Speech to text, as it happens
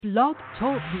Blog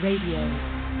Talk Radio.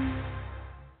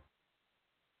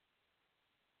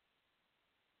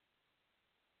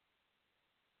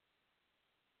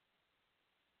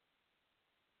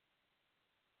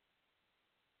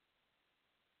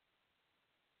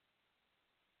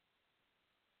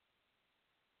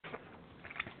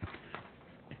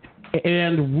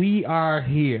 And we are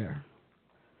here.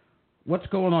 What's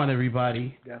going on,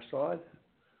 everybody? That's on?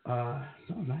 No,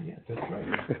 not yet. That's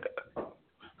right.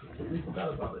 We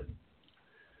forgot about it.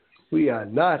 We are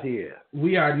not here.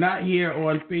 We are not here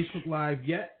on Facebook Live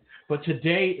yet, but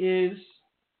today is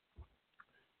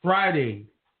Friday,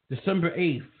 December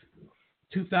 8th,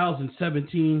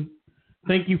 2017.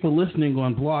 Thank you for listening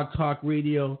on Blog Talk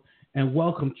Radio, and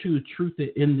welcome to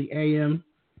Truthit In The AM.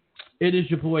 It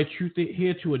is your boy Truthit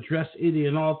here to address any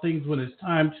and all things when it's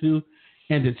time to,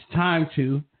 and it's time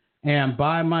to. And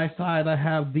by my side, I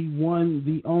have the one,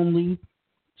 the only,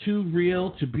 too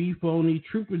real to be phony.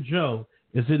 Trooper Joe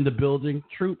is in the building.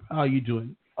 Troop, how you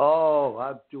doing? Oh,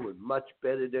 I'm doing much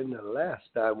better than the last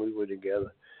time we were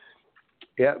together.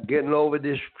 Yeah, getting over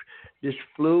this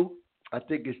flu. I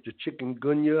think it's the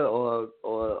chikungunya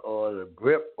or the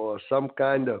grip or some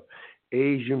kind of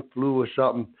Asian flu or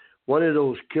something. One of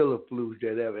those killer flus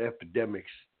that have epidemics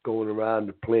going around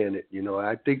the planet, you know.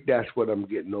 I think that's what I'm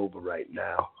getting over right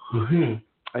now. Mm-hmm.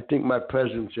 I think my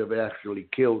presence have actually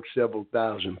killed several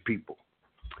thousand people.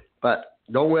 But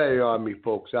don't worry on me,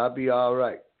 folks. I'll be all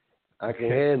right. I can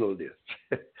handle this.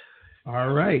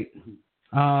 All right.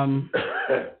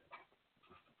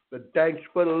 But thanks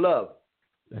for the love.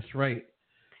 That's right.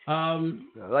 I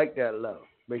like that love.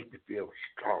 Makes me feel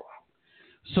strong.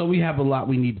 So we have a lot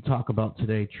we need to talk about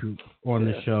today, Troop, on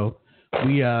the show.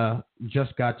 We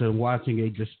just got to watching a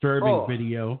disturbing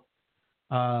video.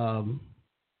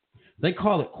 They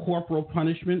call it corporal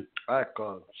punishment. I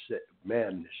call it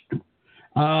madness.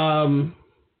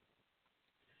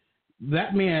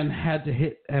 That man had to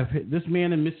have hit this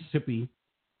man in Mississippi,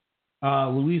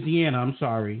 Louisiana. I'm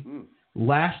sorry,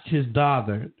 lashed his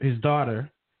daughter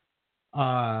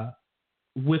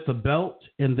with a belt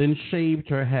and then shaved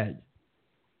her head.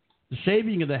 The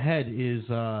shaving of the head is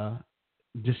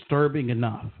disturbing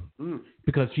enough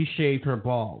because he shaved her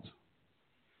bald.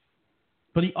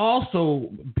 But he also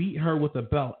beat her with a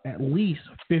belt at least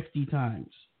 50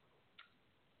 times.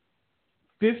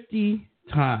 50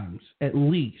 times at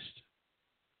least.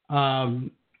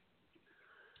 Kept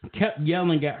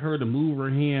yelling at her to move her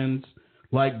hands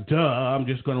like, duh, I'm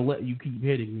just going to let you keep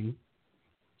hitting me.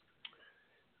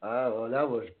 Oh, that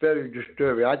was very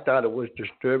disturbing. I thought it was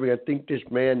disturbing. I think this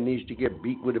man needs to get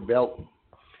beat with a belt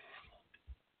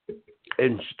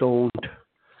and stoned.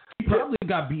 He probably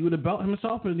got beat with a belt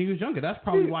himself when he was younger. That's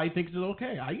probably why he thinks it's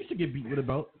okay. I used to get beat with a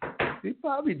belt. He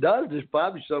probably does. There's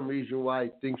probably some reason why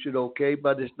he thinks it okay,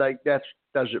 but it's like that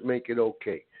doesn't make it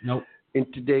okay. Nope. In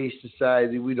today's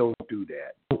society, we don't do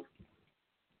that. Nope.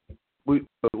 We're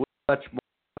much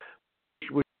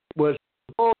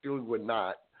more. We're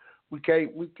not. We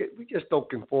just don't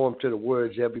conform to the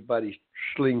words everybody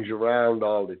slings around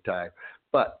all the time.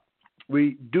 But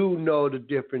we do know the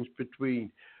difference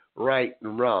between right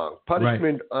and wrong.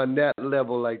 Punishment on that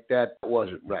level like that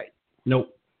wasn't right.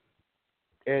 Nope.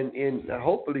 And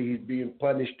hopefully he's being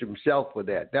punished himself for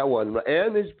that. That wasn't right.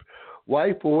 And his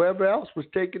wife or whoever else was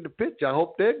taking the picture. I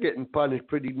hope they're getting punished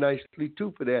pretty nicely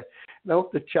too for that. And I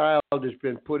hope the child has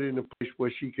been put in a place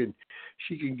where she can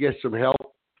get some help.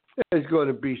 There's going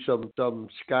to be some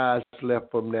scars left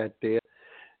from that there,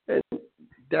 and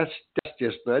that's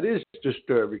just that is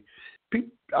disturbing.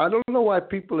 I don't know why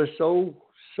people are so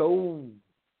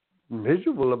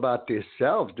miserable about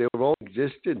themselves, their own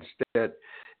existence, that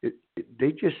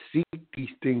they just seek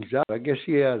these things out. I guess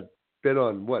he has been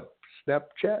on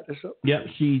Snapchat or something. Yep.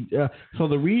 She. So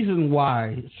the reason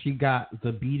why she got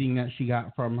the beating that she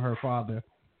got from her father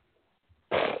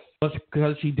was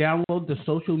because she downloaded the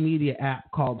social media app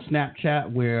called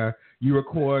Snapchat, where you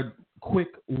record quick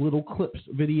little clips,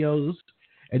 videos,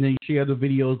 and then you share the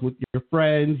videos with your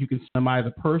friends. You can send them either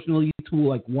personally to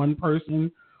like one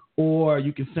person, or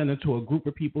you can send it to a group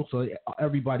of people so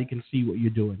everybody can see what you're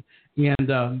doing.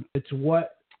 And it's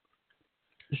what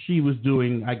she was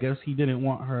doing. I guess he didn't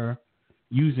want her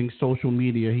using social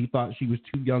media. He thought she was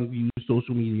too young to use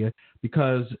social media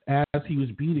because as he was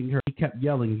beating her, he kept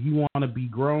yelling, "You want to be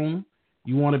grown?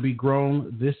 You want to be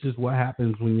grown? This is what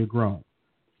happens when you're grown."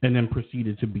 And then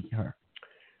proceeded to beat her.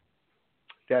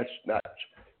 That's nuts.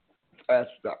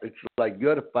 It's like,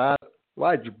 you're the father.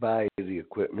 Why'd you buy the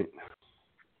equipment?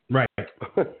 Right.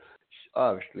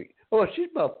 Obviously. Oh, she's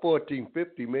about 14,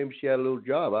 15. Maybe she had a little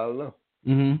job. I don't know.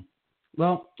 Mm-hmm.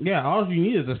 Well, yeah, all you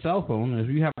need is a cell phone. If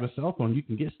you have a cell phone, you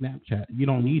can get Snapchat. You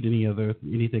don't need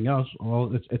anything else.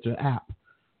 Well, it's an app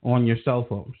on your cell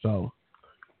phone. So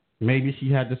maybe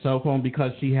she had the cell phone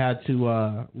because she had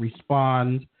to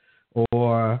respond,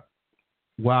 or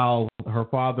while her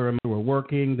father and mother were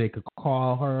working, they could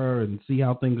call her and see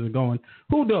how things are going.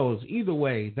 Who knows? Either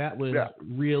way, that was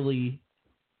really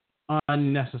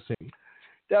unnecessary.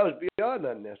 That was beyond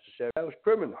unnecessary. That was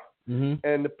criminal. Mm-hmm.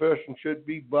 And the person should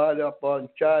be brought up on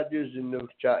charges, and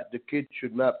the kids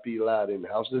should not be allowed in the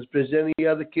house. If there's any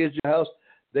other kids in the house,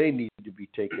 they need to be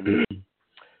taken in.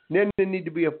 Then there need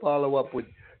to be a follow-up with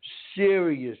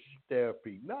serious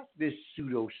therapy, not this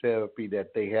pseudo-therapy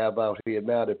that they have out here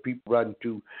now that people run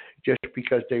to just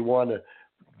because they want to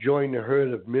join the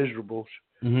herd of miserables.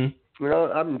 Mm-hmm. You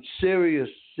know, I'm serious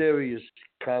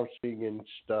counseling and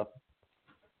stuff.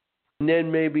 And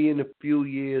then maybe in a few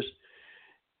years,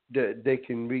 they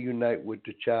can reunite with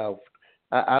the child.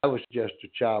 I would suggest the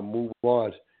child move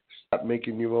on, stop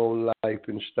making your own life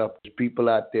and stuff. There's people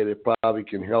out there that probably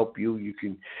can help you. You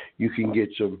can get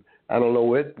some. I don't know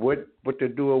what they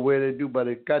do or where they do, but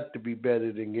it got to be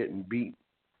better than getting beat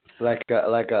like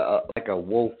a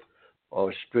wolf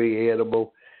or a stray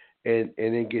animal, and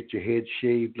then get your head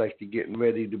shaved like you're getting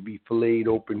ready to be filleted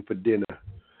open for dinner.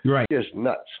 Right. Just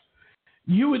nuts.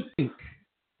 You would think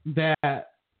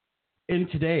that in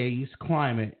today's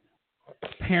climate,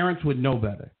 parents would know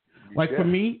better. Like for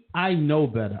me, I know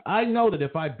better. I know that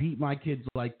if I beat my kids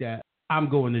like that, I'm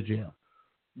going to jail.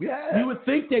 Yeah. You would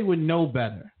think they would know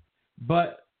better.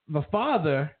 But the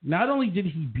father, not only did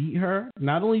he beat her,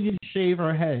 not only did he shave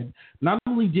her head, not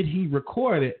only did he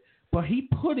record it, but he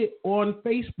put it on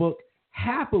Facebook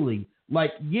happily.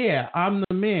 Like, yeah, I'm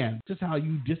the man. This is how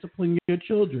you discipline your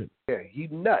children. Yeah, he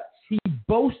nuts. He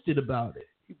boasted about it.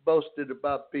 He boasted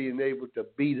about being able to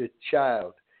beat a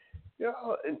child. You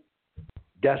know, and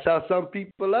that's how some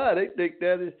people are. They think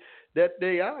that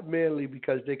they are manly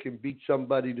because they can beat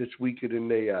somebody that's weaker than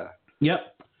they are.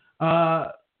 Yep.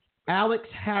 Alex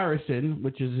Harrison,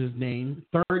 which is his name,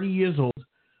 30 years old,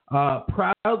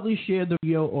 proudly shared the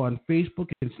video on Facebook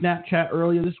and Snapchat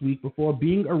earlier this week before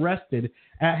being arrested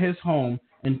at his home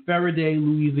in Faraday,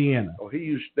 Louisiana. Oh, he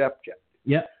used Snapchat.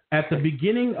 Yep. At the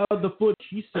beginning of the footage,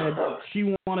 she said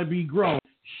she want to be grown.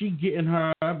 She getting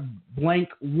her blank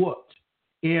whooped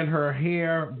and her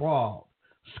hair bald.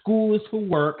 School is for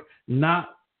work,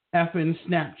 not effing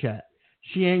Snapchat.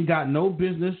 She ain't got no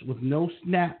business with no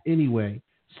snap anyway.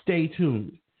 Stay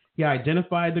tuned. He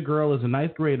identified the girl as a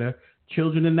ninth grader.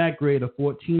 Children in that grade are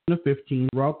 14 to 15.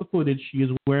 Throughout the footage, she is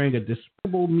wearing a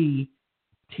Despicable Me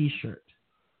t-shirt.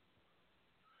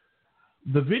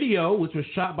 The video, which was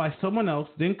shot by someone else,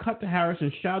 then cut to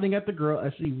Harrison shouting at the girl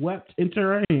as she wept into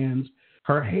her hands,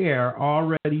 her hair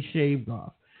already shaved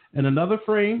off. In another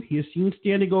frame, he is seen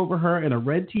standing over her in a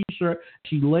red t-shirt.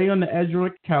 She lay on the edge of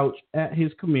a couch at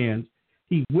his command.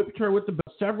 He whipped her with the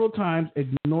belt several times,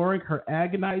 ignoring her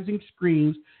agonizing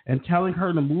screams and telling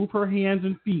her to move her hands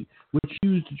and feet, which she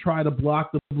used to try to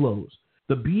block the blows.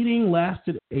 The beating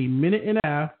lasted a minute and a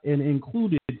half and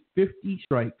included 50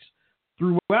 strikes.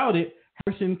 Throughout it,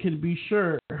 Harrison can be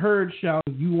heard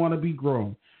shouting, "You want to be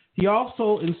grown." He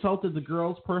also insulted the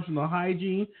girl's personal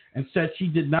hygiene and said she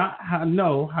did not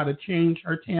know how to change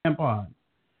her tampon.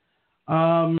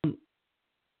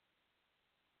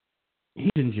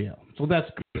 He's in jail, so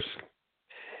that's good.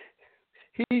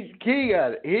 He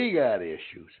got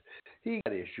issues. He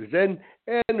got issues, and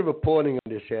the reporting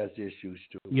on this has issues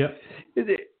too. Yep.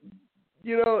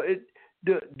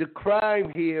 The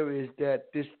crime here is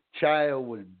that this child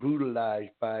was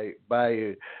brutalized by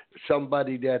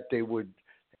somebody that they would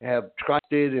have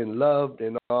trusted and loved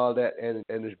and all that, and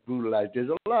it's brutalized. There's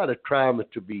a lot of trauma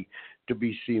to be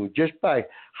seen just by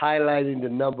highlighting the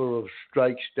number of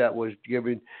strikes that was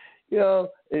given, and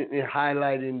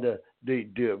highlighting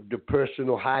the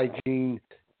personal hygiene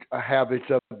habits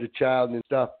of the child and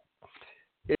stuff.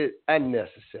 It's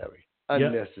unnecessary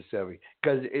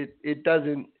because it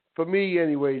doesn't. For me,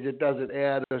 anyways, it doesn't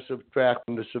add or subtract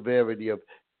from the severity of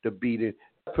the beating.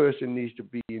 The person needs to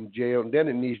be in jail, and then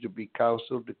it needs to be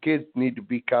counseled. The kids need to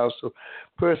be counseled.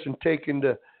 Person taking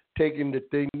the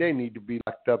thing, they need to be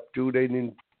locked up too. They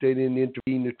didn't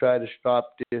intervene to try to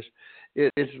stop this.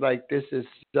 It's like this is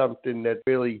something that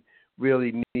really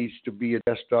needs to be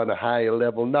addressed on a higher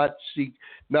level. Not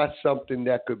something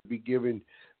that could be given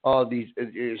all these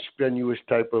strenuous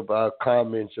type of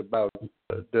comments about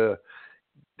the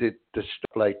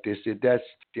stuff like this.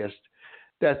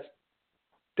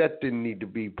 That didn't need to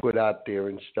be put out there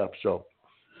and stuff. So,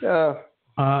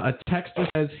 a texter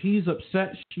says he's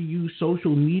upset she used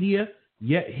social media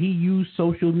Yet he used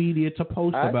social media to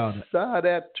post about it. I saw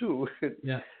that too.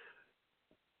 Yeah.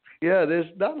 Yeah, there's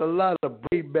not a lot of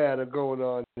brain matter going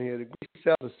on here. The Greek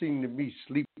cells seem to be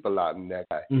sleep a lot in that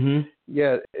guy. Mm-hmm.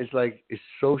 Yeah, it's like it's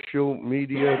social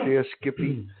media. They're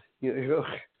Skippy. You know.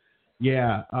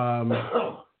 Yeah.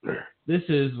 This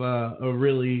is a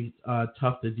really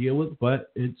tough to deal with,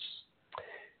 but it's.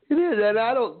 It is, and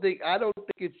I don't think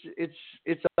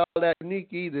it's all that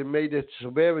unique either. Maybe the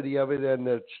severity of it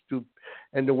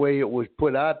and the way it was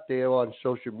put out there on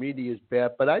social media is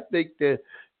bad. But I think that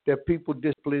people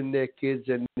discipline their kids,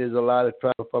 and there's a lot of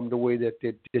trauma from the way that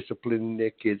they're disciplining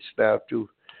their kids now too.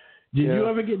 Did you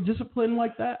ever get disciplined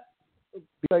like that?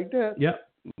 Like that? Yep.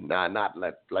 Nah, not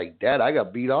like that. I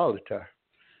got beat all the time.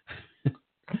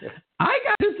 I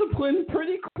got disciplined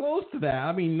pretty close to that.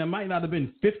 I mean, it might not have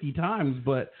been 50 times,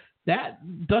 but that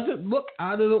doesn't look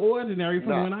out of the ordinary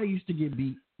from when I used to get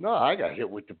beat. No, I got hit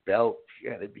with the belt.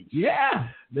 Yeah,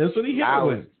 that's what he hit me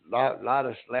with. Lot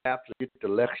of slaps. Get the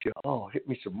lecture. Oh, hit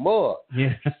me some more.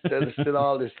 Yeah. Instead of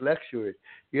all this lecturing.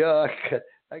 Yeah,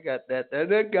 I got that.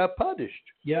 And then got punished.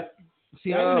 Yeah.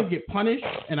 See, I didn't get punished,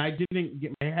 and I didn't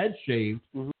get my head shaved,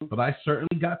 but I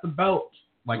certainly got the belt.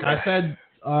 Like I said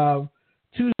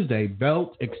Tuesday,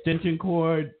 belt, extension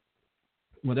cord,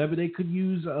 whatever they could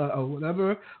use, or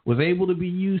whatever was able to be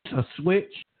used, a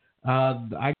switch.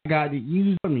 I got it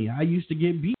used on me. I used to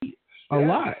get beat a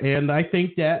lot, and I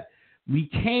think that we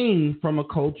came from a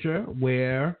culture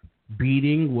where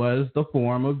beating was the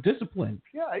form of discipline.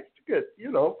 Yeah, I used to get,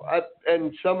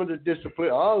 and some of the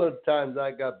discipline, all of the times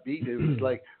I got beat, it was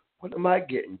like, what am I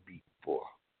getting beat for?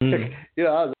 I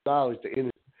was always the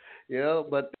innocent.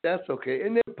 But that's okay.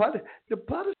 And then the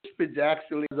punishments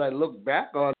actually, as I look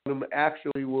back on them,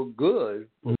 actually were good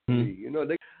for me.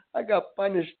 I got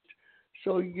punished,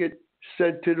 so you get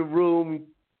sent to the room.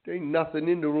 There ain't nothing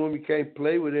in the room. You can't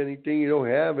play with anything. You don't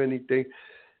have anything.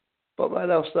 But right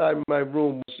outside my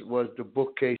room was the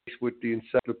bookcase with the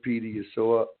encyclopedia.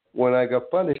 So when I got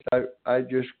punished, I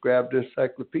just grabbed the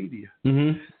encyclopedia.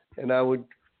 And I would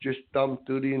just thumb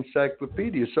through the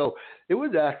encyclopedia. So it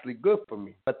was actually good for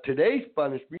me. But today's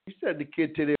punishment, you send the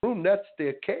kid to their room, that's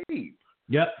their cave.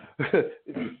 Yep.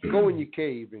 Go in your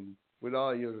cave and with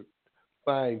all your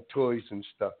fine toys and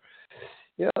stuff.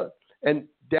 And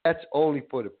that's only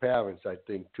for the parents, I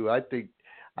think, too. I think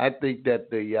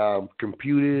that the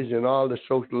computers and all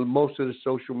most of the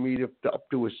social media up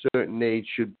to a certain age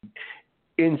should be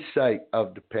in sight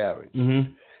of the parents.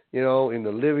 In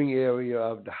the living area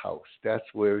of the house. That's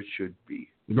where it should be.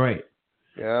 Right.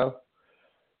 Yeah.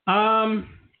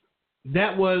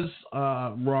 That was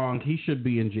wrong. He should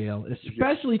be in jail,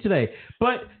 especially today.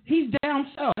 But he's down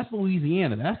south. That's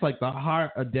Louisiana. That's like the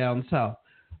heart of down south.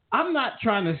 I'm not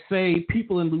trying to say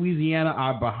people in Louisiana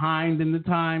are behind in the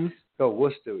times. No,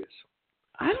 Worcester is.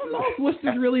 I don't know if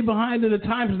Worcester's really behind in the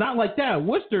times. Not like that.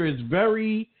 Worcester is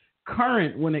very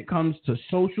current when it comes to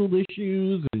social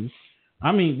issues and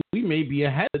I mean, we may be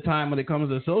ahead of time when it comes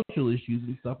to social issues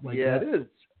and stuff like that. Yeah, it is.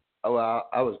 Well,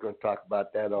 I was going to talk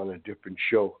about that on a different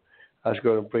show. I was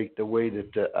going to break the way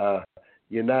that the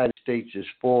United States is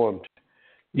formed.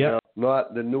 Yeah.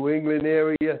 Not the New England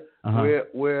area.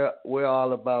 We're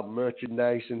all about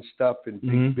merchandise and stuff and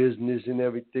big business and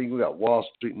everything. We got Wall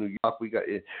Street, New York. We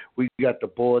got the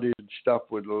borders and stuff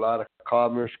with a lot of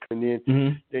commerce coming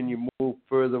in. Then you move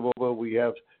further over. We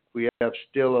have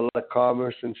still a lot of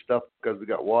commerce and stuff because we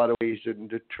got waterways and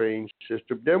the train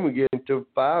system. Then we get into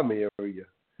farm area.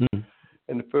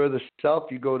 And the further south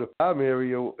you go to farm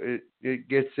area, it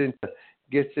gets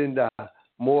into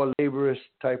more laborious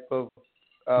type of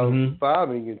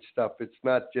farming and stuff. It's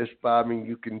not just farming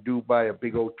you can do by a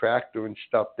big old tractor and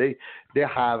stuff. They're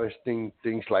harvesting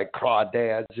things like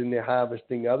crawdads and they're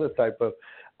harvesting other type of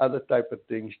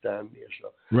things down there.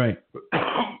 So right.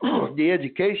 The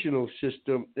educational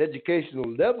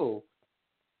level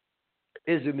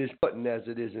isn't as important as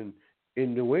it is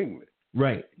in New England.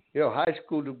 Right. High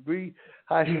school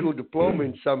diploma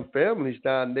in some families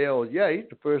down there. He's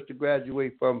the first to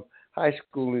graduate from high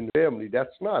school in the family.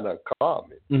 That's not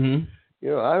uncommon.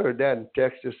 I heard that in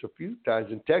Texas a few times.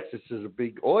 And Texas is a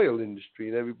big oil industry,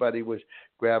 and everybody was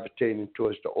gravitating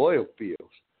towards the oil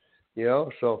fields.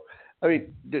 So I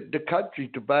mean, the country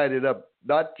divided up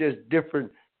not just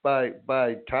different by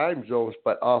time zones,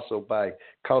 but also by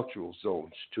cultural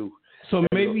zones too. So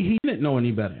maybe he didn't know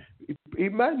any better. He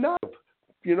might not have,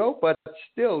 but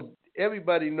still,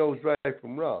 everybody knows right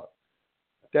from wrong.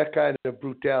 That kind of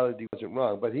brutality wasn't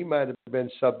wrong, but he might have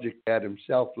been subject to that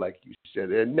himself, like you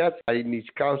said, and that's why he needs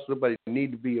counseling, but he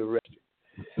needs to be arrested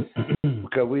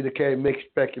because we can't make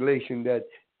speculation that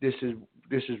this is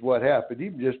this is what happened. He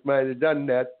just might have done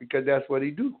that because that's what he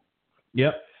do.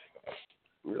 Yep.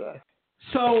 Yeah.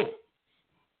 So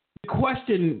the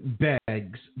question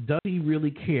begs, does he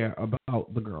really care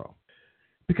about the girl?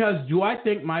 Because do I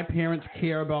think my parents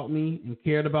care about me and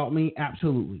cared about me?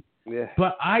 Absolutely. Yeah.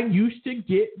 But I used to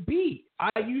get beat. I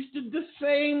used to the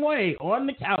same way on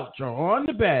the couch or on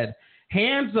the bed.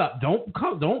 Hands up.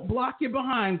 Don't block your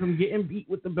behind from getting beat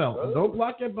with the belt. Oh. Don't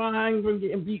block your behind from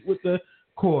getting beat with the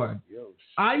cord.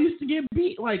 I used to get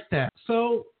beat like that.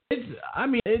 So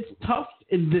it's tough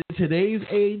in today's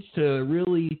age to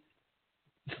really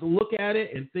look at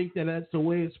it and think that that's the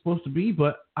way it's supposed to be.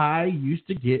 But I used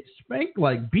to get spanked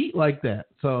beat like that.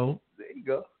 So there you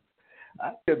go.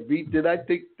 I get beat. Did I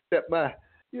think that I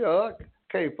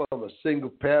came from a single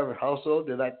parent household?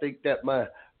 Did I think that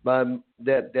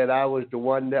that I was the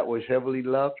one that was heavily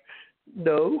loved?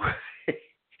 No.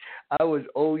 I was,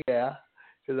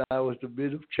 because I was the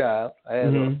middle child. I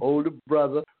had an older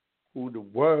brother who the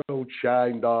world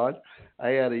shined on. I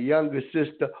had a younger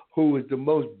sister who was the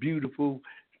most beautiful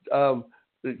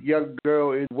young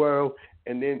girl in the world.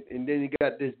 And then you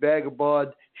got this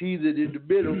vagabond, he's in the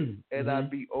middle, and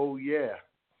I'd be,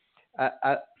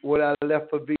 when I left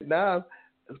for Vietnam,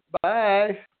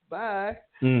 bye.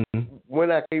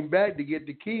 When I came back to get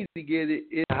the keys to get it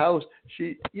in the house,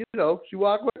 she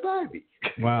walked right by me.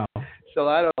 Wow. So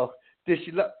I don't know. Did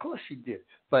she love? Of course she did.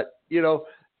 But,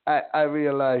 I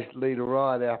realized later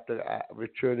on after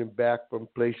returning back from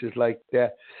places like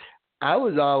that, I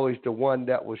was always the one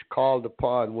that was called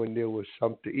upon when there was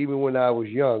something, even when I was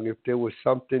young, if there was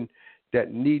something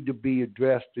that needed to be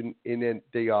addressed, and then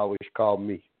they always called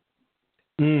me.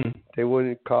 They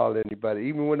wouldn't call anybody.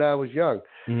 Even when I was young,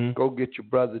 go get your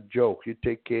brother Joe. You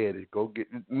take care of it. Go get,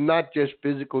 not just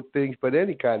physical things, but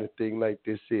any kind of thing like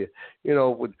this here.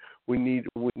 We need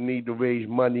to raise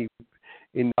money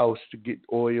in the house to get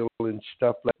oil and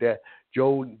stuff like that.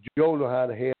 Joe know how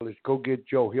to handle it. Go get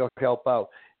Joe. He'll help out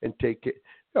and take it.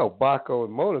 Baco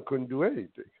and Mona couldn't do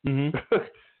anything.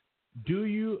 Do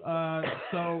you,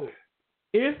 so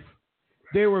if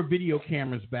there were video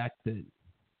cameras back then,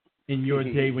 in your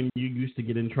day when you used to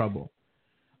get in trouble,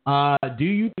 do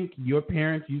you think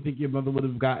your mother would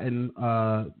have gotten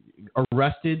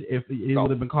arrested if it would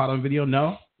have been caught on video?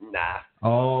 No? Nah.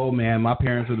 Oh, man, my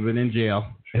parents would have been in jail.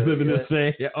 They would have been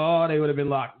they would have been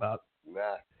locked up.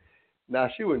 Nah,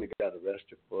 she wouldn't have got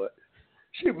arrested for it.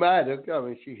 She might have. I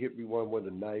mean, she hit me one with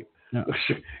a knife. No.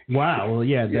 Wow. Well,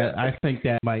 yeah. That, I think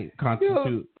that might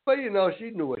constitute. But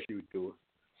she knew what she was doing.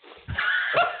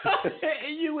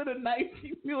 And you with a knife,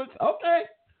 you was okay.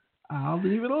 I'll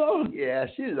leave it alone. Yeah,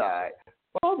 she's all right.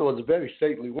 My mother was a very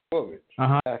saintly woman,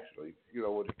 actually.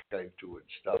 When it came to it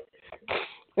and stuff.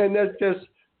 And that's just,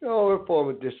 her form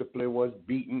of discipline was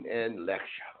beating and lecture.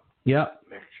 Yep.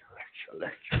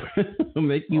 Lecture.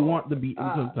 Make you want the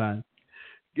beating sometimes.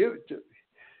 Give it to me.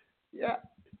 Yeah,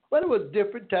 but it was a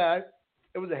different time.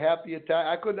 It was a happier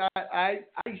time. I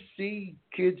see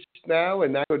kids now,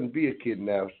 and I couldn't be a kid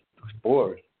now. I was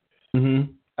bored.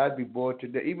 I'd be bored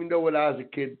today. Even though when I was a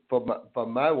kid,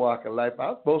 from my walk of life,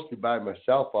 I was mostly by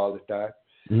myself all the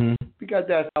time because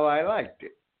that's how I liked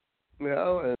it.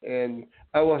 And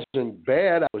I wasn't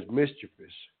bad. I was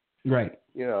mischievous. Right.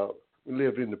 We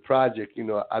lived in the project.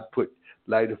 I put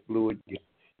lighter fluid,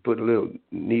 put a little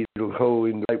needle hole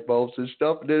in the light bulbs and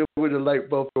stuff. And then when the light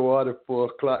bulb go on at 4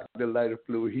 o'clock, the lighter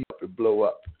fluid heat up and blow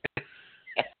up.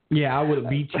 Yeah, I would have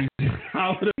beat you.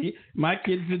 My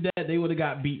kids did that. They would have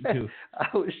got beaten too. I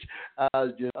was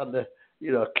just on the,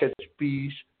 catch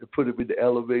bees and put them in the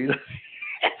elevator.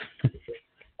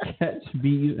 Catch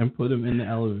bees and put them in the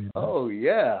elevator. Oh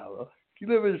yeah. You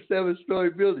live in a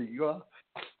 7-story building. You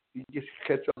just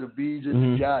catch all the bees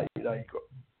in the jar. You go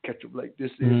catch them like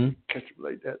this, catch them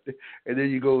like that, and then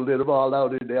you go let them all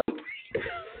out in the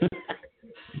elevator.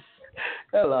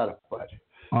 That's a lot of fun.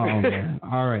 Oh, man.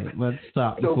 All right, let's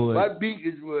stop. So my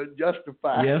beatings were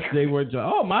justified. Yes, they were.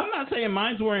 I'm not saying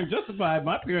mine weren't justified.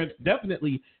 My parents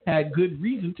definitely had good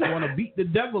reason to want to beat the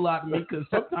devil out of me because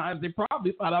sometimes they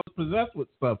probably thought I was possessed with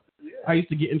stuff. Yeah. I used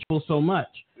to get in trouble so much.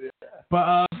 Yeah.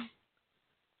 But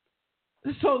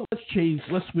so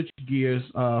let's switch gears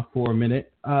for a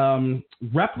minute.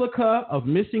 Replica of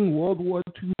missing World War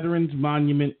II veterans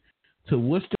monument to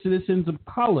Worcester citizens of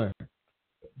color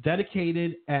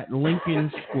dedicated at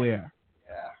Lincoln Square.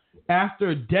 Yeah.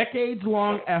 After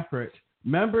decades-long effort,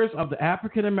 members of the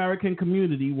African American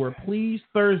community were pleased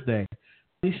Thursday,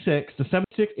 the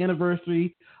 76th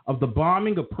anniversary of the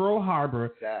bombing of Pearl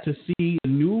Harbor, to see a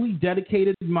newly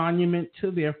dedicated monument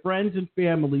to their friends and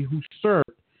family who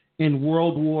served in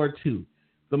World War II.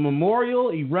 The memorial,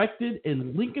 erected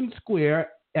in Lincoln Square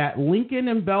at Lincoln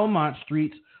and Belmont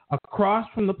Streets across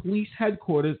from the police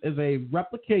headquarters is a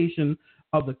replication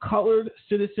of the Colored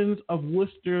Citizens of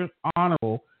Worcester Honor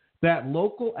Roll that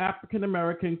local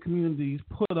African-American communities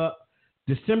put up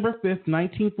December 5th,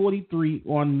 1943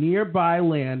 on nearby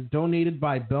land donated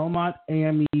by Belmont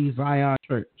AME Zion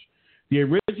Church. The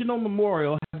original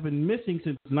memorial has been missing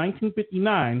since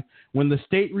 1959 when the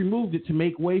state removed it to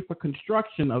make way for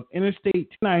construction of Interstate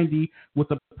 290 with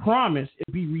a promise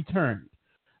it be returned.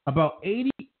 About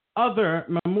 80 other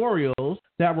memorials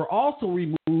that were also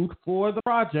removed for the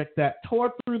project that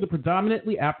tore through the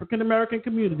predominantly African-American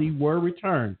community were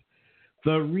returned.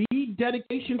 The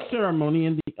rededication ceremony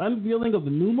and the unveiling of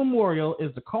the new memorial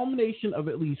is the culmination of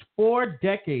at least 4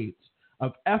 decades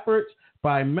of efforts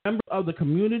by members of the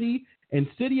community and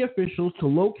city officials to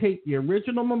locate the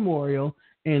original memorial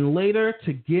and later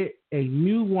to get a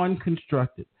new one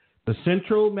constructed. The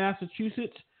Central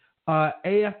Massachusetts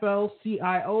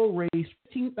AFL-CIO raised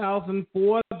 $15,000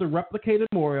 for the replicated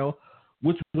memorial,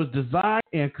 which was designed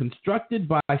and constructed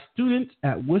by students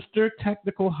at Worcester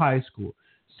Technical High School.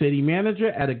 City manager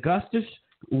at Augustus,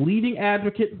 leading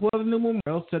advocate for the new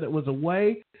memorial, said it was a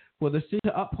way for the city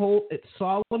to uphold its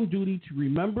solemn duty to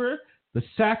remember the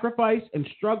sacrifice and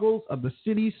struggles of the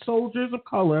city's soldiers of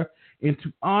color and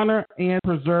to honor and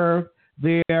preserve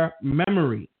their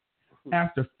memory.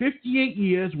 After 58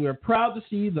 years, we're proud to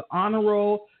see the honor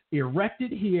roll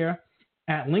erected here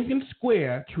at Lincoln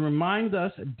Square to remind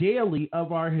us daily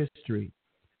of our history.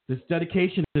 This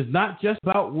dedication is not just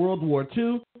about World War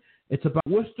II. It's about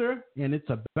Worcester, and it's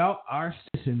about our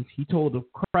citizens, he told a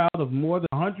crowd of more than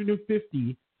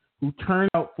 150 who turned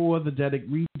out for the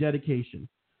rededication.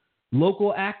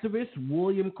 Local activist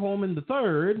William Coleman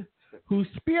III, who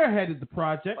spearheaded the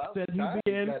project,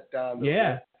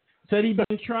 said he'd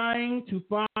been trying to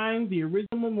find the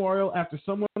original memorial after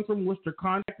someone from Worcester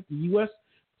contacted the U.S.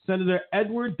 Senator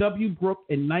Edward W. Brooke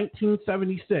in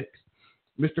 1976.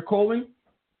 Mr. Coleman,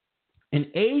 an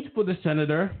aide for the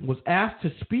senator, was asked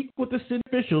to speak with the city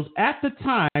officials at the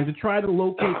time to try to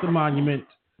locate the monument.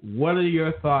 What are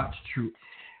your thoughts, Truth?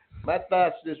 My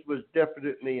thoughts, this was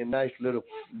definitely a nice little.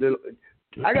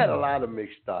 I got a lot of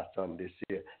mixed thoughts on this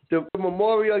here. The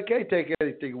memorial, I can't take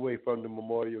anything away from the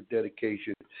memorial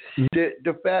dedication.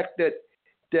 The fact that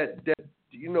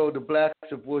the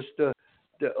blacks of Worcester,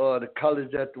 the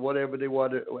colors that whatever they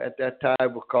wanted at that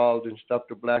time were called and stuff,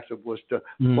 the blacks of Worcester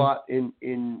fought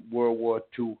in World War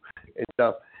II and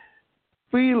stuff.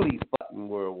 Freely fought in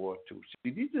World War II.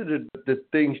 See, these are the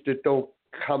things that don't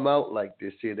come out like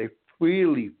this here. They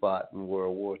freely fought in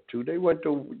World War II. They went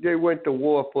to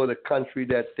war for the country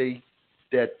that they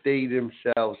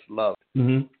themselves loved.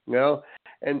 You know,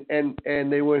 and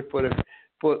they went for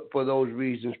those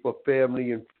reasons, for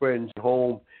family and friends,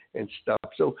 home and stuff.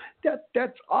 So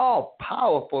that's all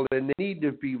powerful, and they need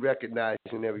to be recognized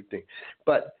and everything.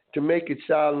 But to make it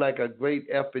sound like a great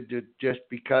effort just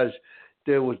because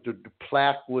there was the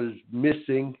plaque was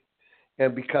missing.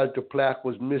 And because the plaque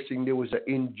was missing, there was an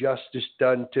injustice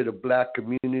done to the black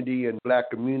community, and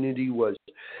black community was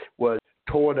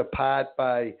torn apart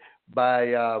by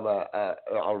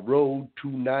a road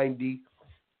 290.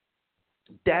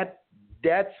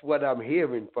 That's what I'm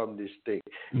hearing from this thing.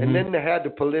 And then they had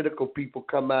the political people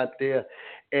come out there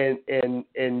and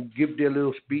give their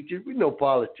little speeches. We know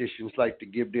politicians like to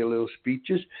give their little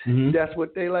speeches. That's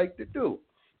what they like to do.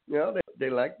 You know,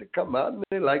 they like to come out and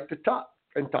they like to talk.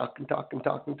 And talk.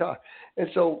 And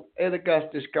so Ed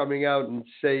Augustus coming out and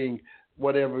saying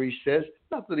whatever he says,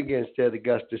 nothing against Ed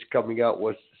Augustus coming out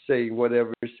was saying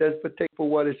whatever he says, but take for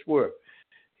what it's worth.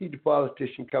 He's the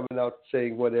politician coming out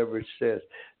saying whatever it says.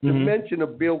 The mention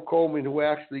of Bill Coleman, who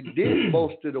actually did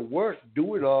most of the work,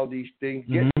 doing all these things,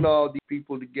 getting all these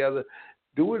people together,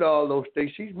 doing all those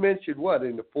things. He's mentioned what,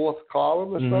 in the 4th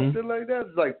column or something like that?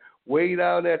 It's like way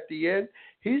down at the end.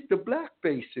 He's the black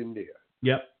face in there.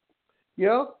 Yep. You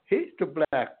know, he's the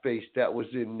black face that was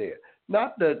in there,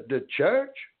 not the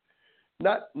church,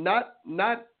 not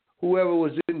whoever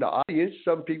was in the audience.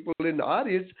 Some people in the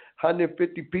audience,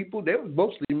 150 people, they were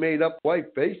mostly made up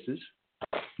white faces.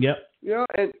 Yep. You know,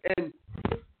 and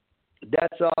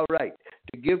that's all right.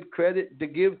 To give credit, to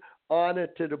give honor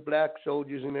to the black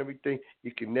soldiers and everything,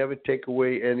 you can never take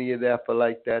away any of that for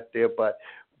like that there. But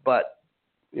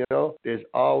you know, there's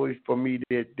always, for me,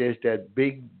 there's that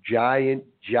big, giant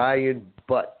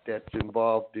butt that's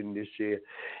involved in this here.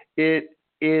 It's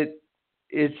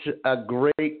a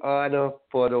great honor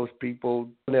for those people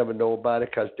who never know about it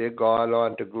because they're gone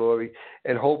on to glory.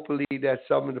 And hopefully that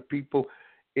some of the people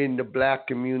in the black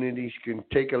communities can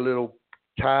take a little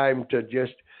time to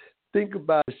just think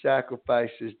about the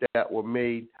sacrifices that were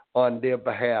made on their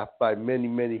behalf by many,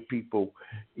 many people,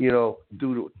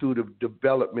 through the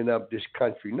development of this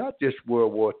country, not just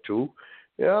World War II.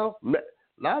 A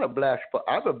lot of blacks.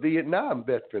 I'm a Vietnam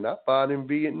veteran. I fought in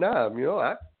Vietnam.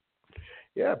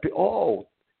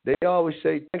 They always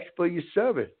say, thanks for your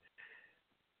service.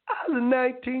 I was a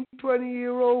 19,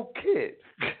 20-year-old kid.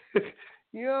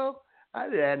 I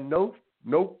had no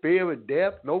fear of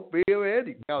death, no fear of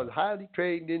anything. I was a highly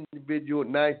trained individual at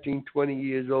 19, 20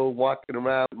 years old, walking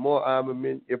around with more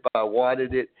armament if I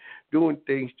wanted it, doing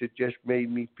things that just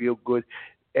made me feel good,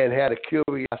 and had a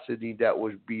curiosity that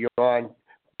was beyond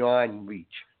reach.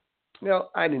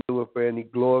 I didn't do it for any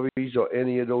glories or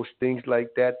any of those things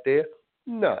like that there.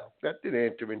 No, that didn't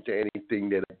enter into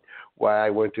anything why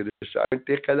I went to the sergeant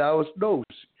there, because I was nosy.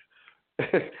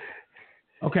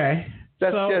 Okay.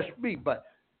 That's just me.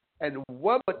 And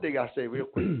one more thing I'll say real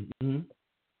quick. Mm-hmm.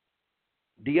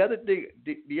 The other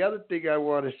thing I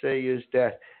want to say is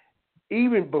that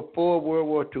even before World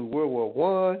War II, World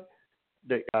War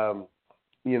I,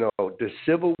 the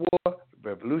Civil War,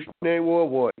 Revolutionary War,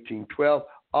 War 1812,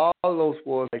 all those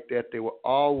wars like that, they were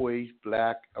always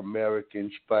black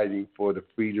Americans fighting for the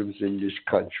freedoms in this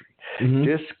country. Mm-hmm.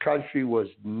 This country was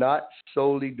not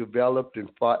solely developed and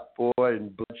fought for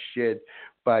and bloodshed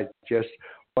by just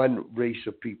one race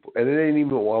of people, and it ain't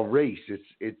even a race.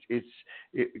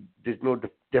 There's no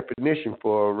definition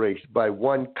for a race. By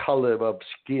one color of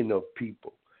skin of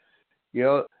people.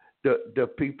 The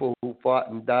people who fought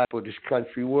and died for this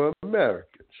country were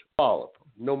Americans, all of them.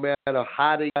 No matter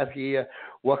how they got here,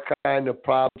 what kind of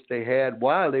problems they had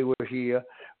while they were here,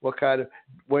 what kind of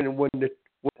when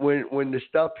the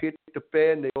stuff hit the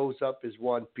fan, they rose up as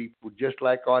one people, just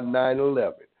like on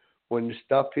 9/11. When the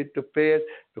stuff hit the fan,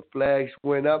 the flags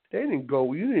went up. They didn't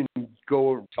go. You didn't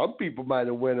go. Some people might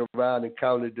have went around and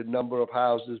counted the number of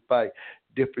houses by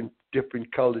different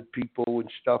colored people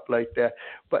and stuff like that.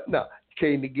 But no,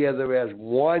 came together as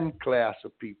one class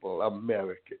of people,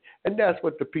 American, and that's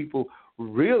what the people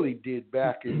really did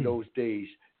back in those days.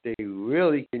 They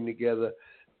really came together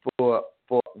for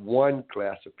one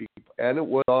class of people, and it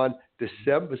was on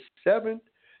December 7th.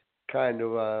 Kind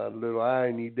of a little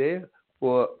irony there.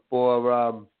 For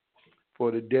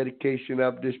the dedication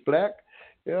of this plaque.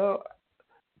 I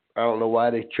don't know why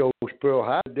they chose Pearl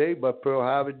Harbor Day, but Pearl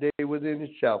Harbor Day within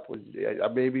itself was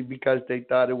maybe because they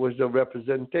thought it was a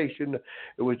representation.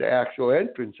 It was the actual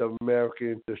entrance of America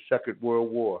into the Second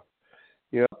World War.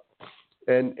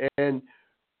 And they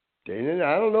didn't,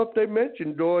 I don't know if they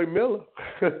mentioned Dory Miller.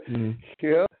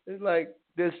 It's like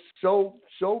there's so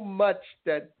much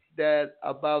that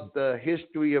about the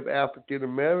history of African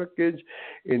Americans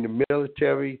in the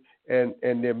military and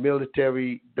the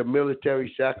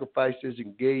military sacrifices,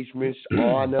 engagements,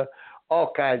 honor,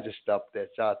 all kinds of stuff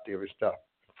that's out there and stuff.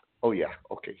 Oh yeah,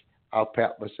 okay. I'll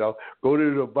pat myself. Go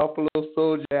to the Buffalo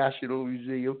Soldier National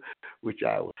Museum, which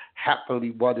I was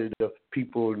happily one of the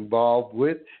people involved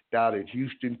with down in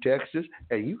Houston, Texas,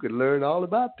 and you can learn all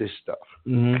about this stuff.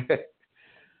 Mm-hmm.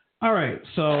 All right,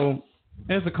 so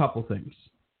there's a couple things.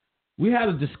 We had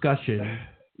a discussion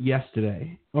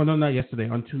yesterday,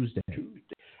 on Tuesday,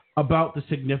 about the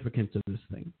significance of this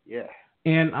thing. Yeah.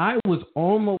 And I was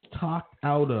almost talked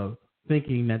out of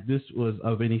thinking that this was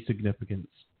of any significance.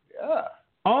 Yeah.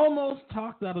 Almost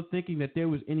talked out of thinking that there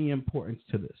was any importance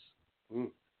to this. Mm.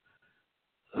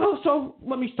 So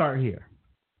let me start here.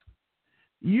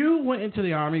 You went into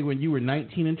the Army when you were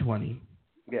 19 and 20.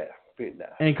 Yeah, Vietnam.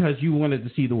 And because you wanted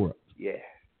to see the world. Yeah.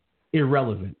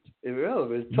 Irrelevant.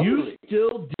 Totally. You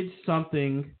still did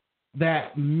something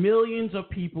that millions of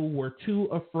people were too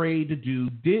afraid to do,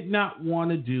 did not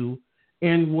want to do,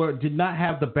 and did not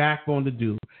have the backbone to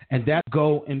do, and that's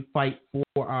go and fight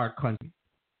for our country.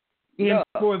 And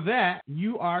for that,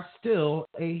 you are still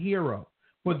a hero.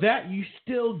 For that, you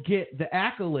still get the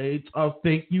accolades of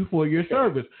thank you for your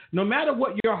service. No matter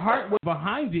what your heart was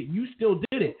behind it, you still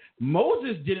did it.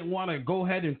 Moses didn't want to go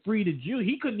ahead and free the Jew.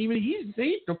 He couldn't even,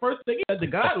 the first thing he said to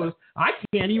God was, I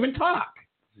can't even talk.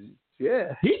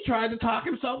 Yeah. He tried to talk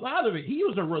himself out of it. He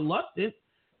was a reluctant.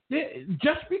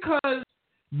 Just because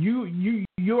you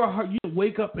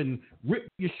wake up and rip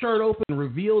your shirt open and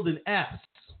revealed an S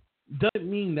doesn't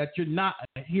mean that you're not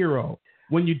a hero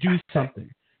when you do something.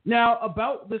 Now,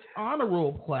 about this honor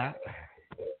roll plaque,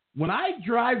 when I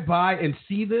drive by and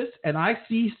see this and I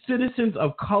see citizens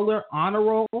of color honor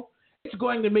roll, it's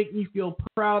going to make me feel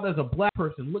proud as a black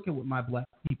person. Look at what my black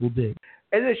people did.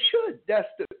 And it should. That's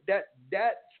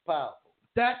powerful.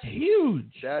 That's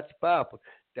huge. That's powerful.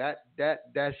 That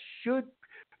should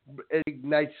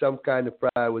ignite some kind of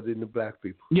pride within the black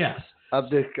people. Yes.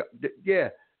 Yeah.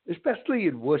 especially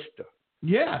in Worcester.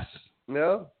 Yes. You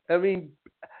know, I mean,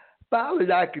 about as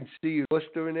I can see in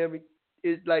Worcester and everything,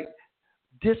 it's like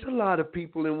there's a lot of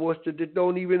people in Worcester that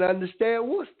don't even understand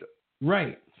Worcester.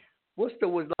 Right. Worcester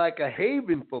was like a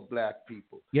haven for black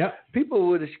people. Yep. People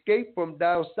would escape from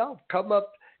down south, come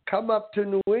up to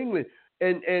New England,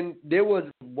 and there was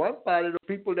one part of the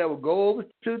people that would go over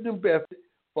to New Bedford,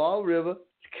 Fall River,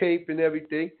 Cape, and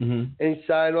everything, and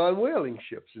sign on whaling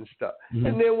ships and stuff.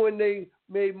 And then when they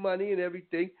made money and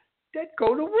everything, they'd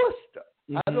go to Worcester.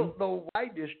 I don't know why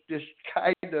this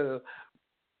kind of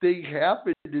thing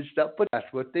happened and stuff, but that's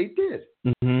what they did.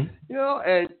 You know,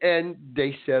 and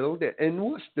they settled in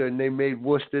Worcester, and they made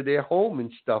Worcester their home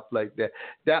and stuff like that.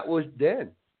 That was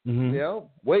then, you know,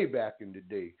 way back in the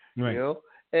day. Right. You know,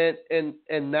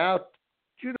 and now,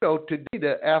 you know, today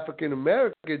the African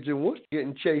Americans in Worcester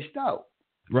getting chased out.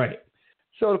 Right.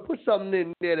 So to put something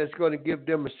in there that's going to give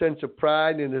them a sense of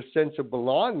pride and a sense of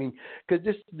belonging, because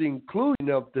this is the inclusion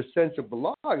of the sense of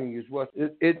belonging is what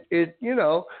it you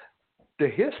know, the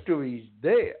history's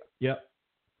there. Yep.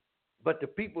 But the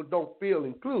people don't feel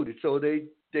included, so they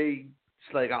it's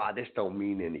like, this don't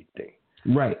mean anything.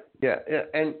 Right. Yeah,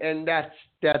 and that's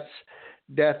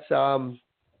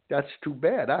too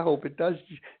bad. I hope it does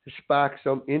spark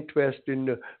some interest in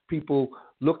the people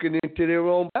looking into their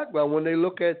own background when they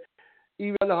look at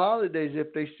even the holidays.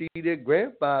 If they see their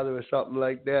grandfather or something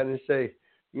like that and say,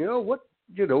 you know what,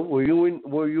 you know, were you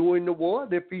in the war?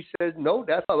 And if he says no,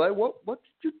 that's all right. What did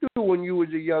you do when you was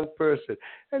a young person?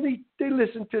 And they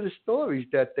listen to the stories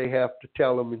that they have to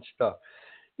tell them and stuff.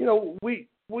 You know, we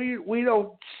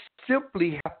don't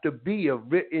simply have to be a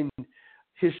written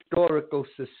historical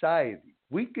society.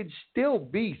 We could still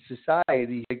be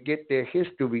societies that get their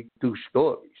history through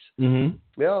stories. You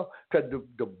know, because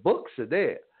the books are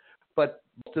there, but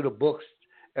most of the books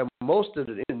and most of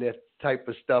the internet type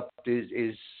of stuff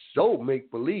is so make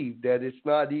believe that it's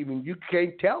not even, you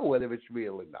can't tell whether it's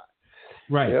real or not.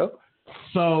 Right. You know?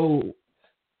 So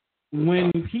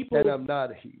when people, and I'm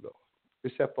not a hero,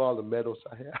 except for all the medals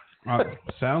I have.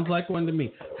 Sounds like one to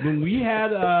me. When we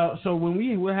had when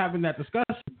we were having that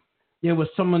discussion, there was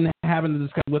someone having the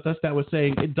discussion with us that was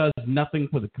saying it does nothing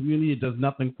for the community, it does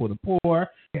nothing for the poor,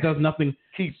 it does nothing.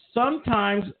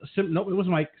 Sometimes, it was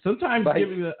Mike. Sometimes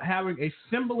having a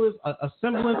semblance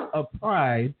of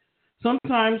pride.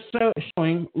 Sometimes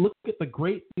showing, look at the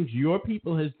great things your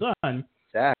people has done.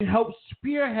 It helps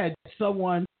spearhead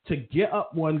someone to get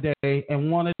up one day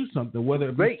and want to do something, whether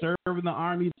it be serve in the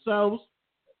army themselves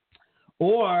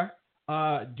or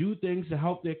do things to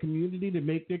help their community, to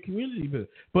make their community better.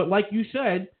 But like you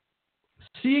said,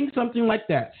 seeing something like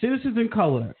that, Citizens in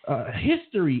Color,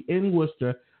 history in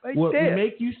Worcester, will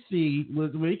make you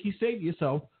say to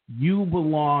yourself, you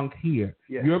belong here.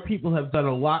 Yeah. Your people have done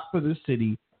a lot for the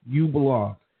city. You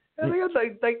belong. And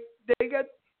they got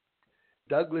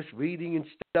Douglas reading and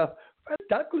stuff.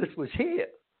 Douglas was here.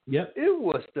 Yep. In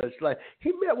Worcester. It's like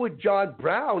he met with John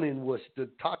Brown in Worcester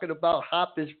talking about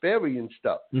Harper's Ferry and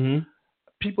stuff.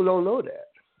 People don't know that.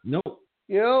 Nope.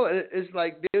 You know, it's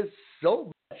like there's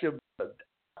so much of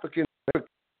African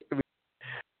American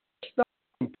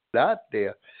history out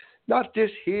there. Not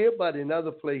just here, but in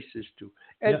other places too.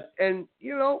 And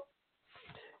you know,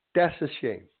 that's a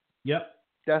shame. Yep.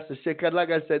 That's a shame. Because like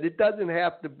I said, it doesn't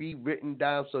have to be written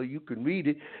down so you can read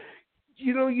it.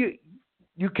 You know,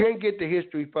 you can't get the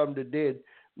history from the dead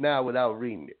now without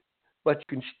reading it. But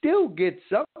you can still get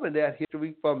some of that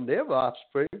history from their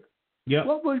offspring. Yeah.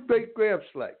 What was Great Gramps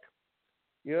like?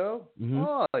 You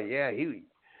know? Oh yeah, you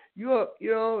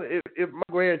know, if my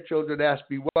grandchildren ask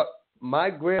me what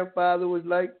my grandfather was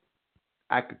like,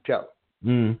 I could tell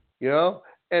them. You know?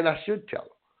 And I should tell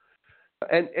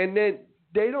them. And then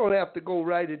they don't have to go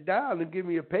write it down and give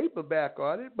me a paperback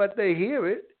on it, but they hear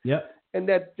it. Yep. And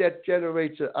that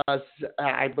generates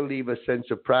I believe, a sense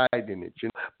of pride in it. You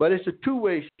know? But it's a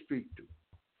two-way street too.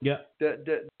 Yeah.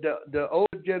 The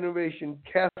older generation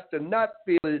has to not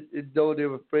feel as though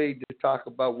they're afraid to talk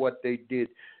about what they did,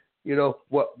 you know,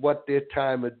 what their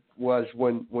time was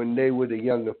when they were the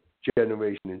younger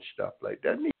generation and stuff like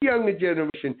that. And the younger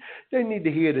generation, they need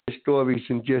to hear the stories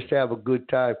and just have a good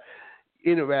time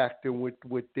interacting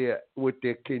with their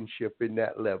kinship in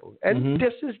that level. And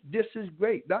this is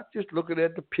great. Not just looking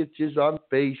at the pictures on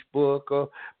Facebook or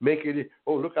making it,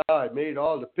 look how I made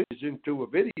all the pictures into a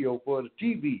video for the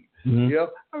TV. You know,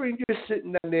 I mean, just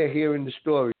sitting down there hearing the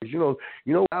stories. You know,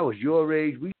 when I was your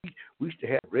age, we used to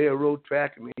have railroad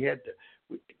track, and they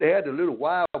had the little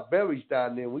wild berries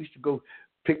down there. We used to go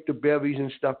pick the berries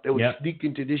and stuff. They would sneak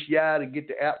into this yard and get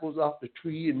the apples off the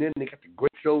tree, and then they got the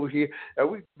grapes over here, and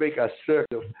we make a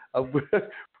circle of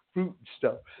fruit and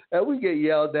stuff. And we get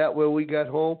yelled at when we got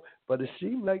home, but it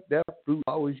seemed like that fruit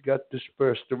always got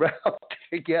dispersed around.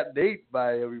 It got ate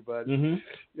by everybody. Mm-hmm.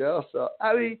 You know, so,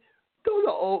 I mean, those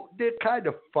are they're kind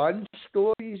of fun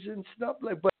stories and stuff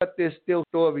but they're still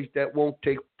stories that won't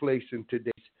take place in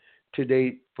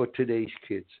for today's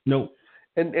kids. No.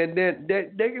 And then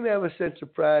they can have a sense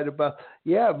of pride about,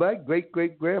 yeah, my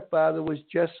great-great-grandfather was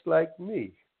just like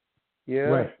me. Yeah.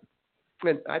 Right.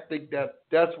 And I think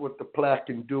that's what the plaque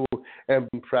can do and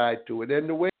bring pride to it. And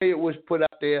the way it was put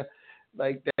out there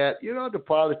like that, you know, the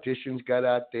politicians got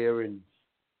out there and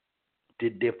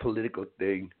did their political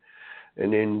thing.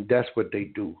 And then that's what they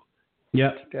do.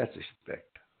 Yep. That's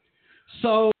respect.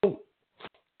 So,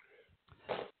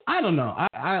 I don't know.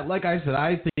 I like I said,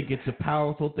 I think it's a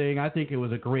powerful thing. I think it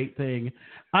was a great thing.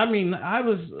 I mean,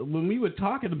 when we were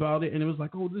talking about it, and it was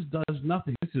like, oh, this does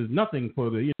nothing. This is nothing for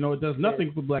it does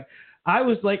nothing for black. I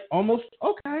was like, almost,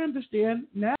 okay, I understand.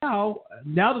 Now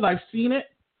that I've seen it,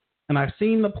 and I've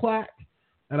seen the plaque,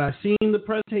 and I've seen the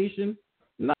presentation,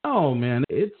 no, man,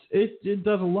 it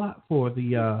does a lot for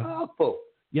the. Powerful.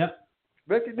 Yep.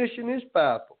 Recognition is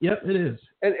powerful. Yep, it is.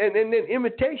 And then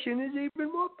imitation is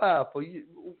even more powerful. You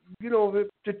know, if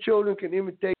the children can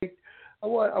imitate, I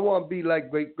want to be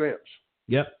like Great Gramps.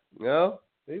 Yep. You know,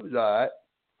 he was all right.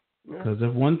 Because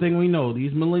if one thing we know,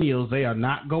 these millennials, they are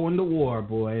not going to war,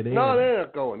 boy. They're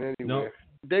not going anywhere. Nope.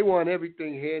 They want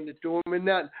everything handed to them,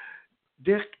 and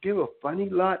they're a funny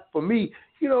lot for me,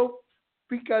 you know,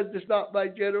 because it's not my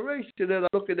generation. And I'm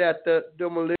looking at the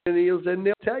millennials, and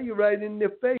they'll tell you right in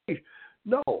their face,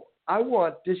 no, I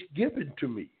want this given to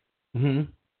me. Mm-hmm.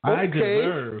 I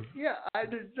deserve. Yeah, I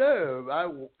deserve.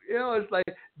 It's like,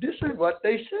 this is what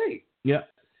they say. Yeah.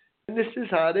 And this is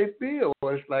how they feel.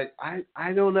 It's like,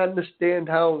 I don't understand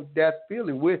how that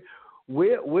feeling.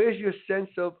 Where's your sense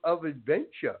of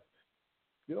adventure?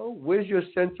 You know, where's your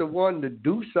sense of wanting to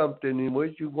do something, and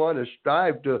where's you want to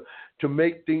strive to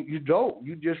make things? You don't.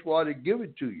 You just want to give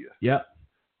it to you. Yeah.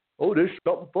 Oh, there's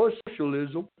something for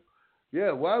socialism.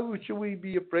 Yeah, why should we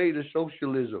be afraid of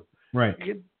socialism? Right.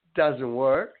 It doesn't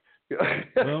work.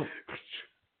 Well,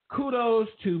 kudos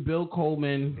to Bill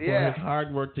Coleman for his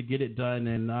hard work to get it done,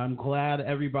 and I'm glad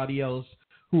everybody else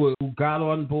who got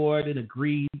on board and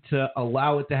agreed to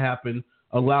allow it to happen,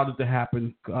 allowed it to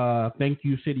happen. Thank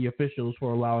you, city officials,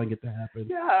 for allowing it to happen.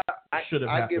 Yeah, I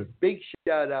happened. give big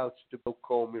shout-outs to Bill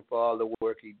Coleman for all the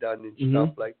work he done and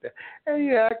stuff like that.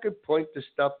 And, I could point to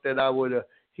stuff that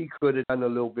he could have done a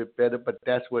little bit better, but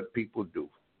that's what people do.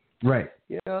 Right.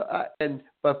 You know,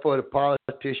 but for the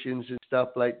politicians and stuff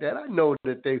like that, I know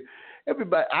that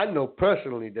I know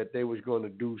personally that they was going to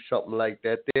do something like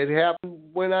that. It happened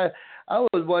when I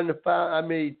was one to find, I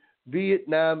made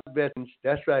Vietnam veterans,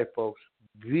 that's right, folks,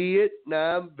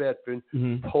 Vietnam veterans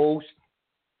post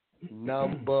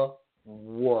number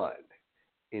 1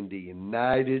 in the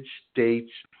United States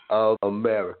of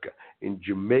America, in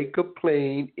Jamaica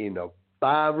Plain, in a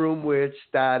barroom where it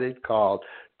started called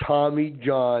Tommy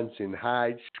John's in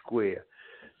Hyde Square.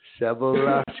 Several of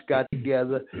us got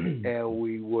together and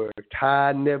we worked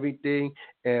hard and everything,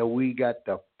 and we got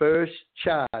the first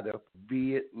charter for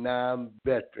Vietnam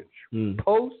veterans.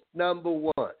 Post number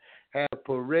 1. Had a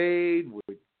parade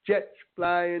with jets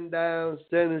flying down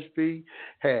Center Street,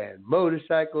 had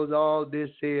motorcycles, all this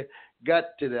here.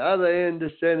 Got to the other end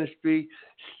of Center Street,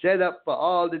 set up for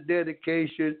all the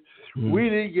dedication. We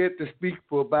didn't get to speak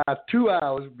for about 2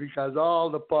 hours because all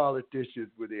the politicians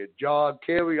were there. John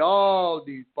Kerry, all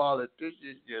these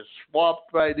politicians just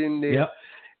swapped right in there. Yep.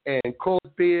 And Cold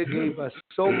Beer gave us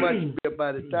so much beer.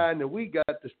 By the time that we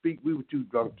got to speak, we were too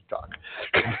drunk to talk.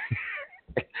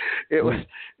 It was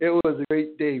a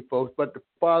great day, folks. But the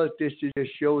politicians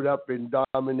just showed up and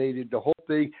dominated the whole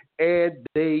thing, and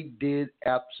they did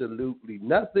absolutely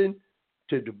nothing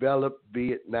to develop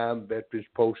Vietnam veterans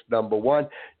post number 1,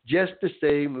 just the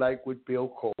same like with Bill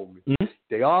Coleman.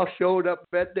 They all showed up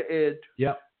at the end.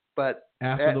 Yep. But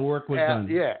after the work was done.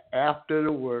 Yeah, after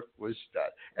the work was done.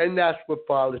 And that's what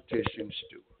politicians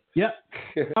do. Yep.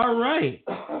 All right.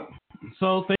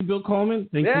 So thank Bill Coleman.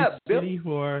 Thank you, City,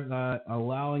 for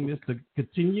allowing this to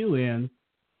continue. And,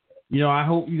 I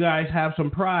hope you guys have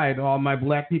some pride, all my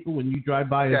black people, when you drive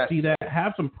by and see that.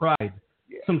 Have some pride.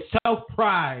 Some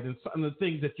self-pride in some of the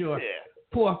things that your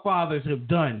forefathers have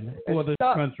done for this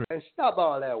country. And stop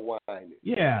all that whining.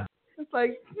 Yeah. It's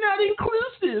like, not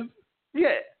inclusive.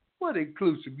 Yeah. What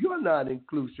inclusive? You're not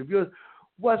inclusive.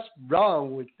 What's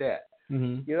wrong with that?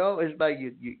 It's like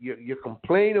you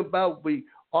complain about the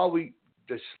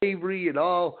slavery and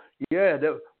all. Yeah,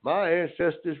 my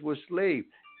ancestors were slaves.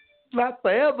 Not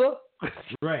forever.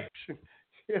 Right.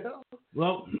 You know?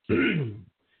 Well,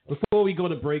 before we go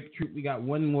to break, we got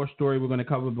one more story we're going to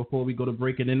cover before we go to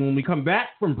break. And then when we come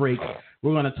back from break,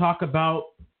 we're going to talk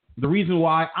about the reason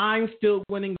why I'm still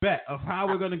winning the bet of how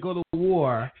we're going to go to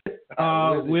war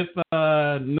with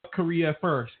North Korea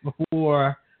first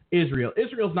before Israel.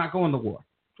 Israel's not going to war.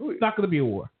 It's not going to be a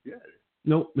war. Yeah.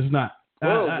 Nope, it's not.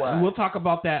 We'll talk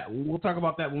about that. We'll talk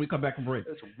about that when we come back from break.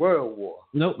 It's a world war.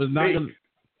 Nope, it's not.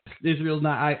 Israel's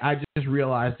not. I just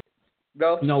realized.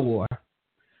 No war.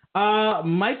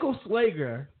 Michael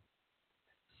Slager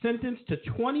sentenced to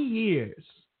 20 years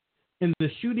in the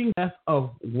shooting death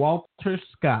of Walter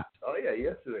Scott. Oh yeah,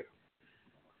 yesterday.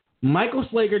 Michael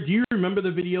Slager, do you remember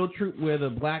the video, Troop, where the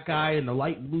black guy in the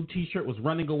light blue T-shirt was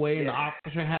running away and the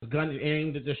officer had a gun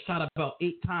aimed and just shot about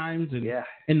 8 times and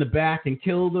in the back and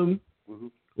killed him? Mm-hmm.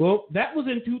 Well, that was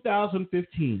in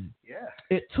 2015. Yeah.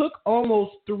 It took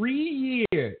almost 3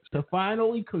 years to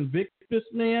finally convict this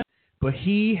man, but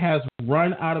he has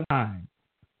run out of time.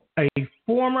 A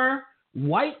former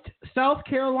white South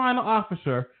Carolina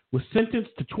officer was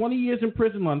sentenced to 20 years in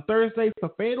prison on Thursday for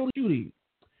fatally shooting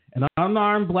an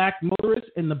unarmed black motorist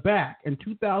in the back in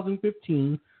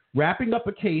 2015, wrapping up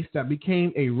a case that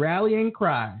became a rallying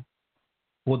cry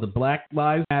for the Black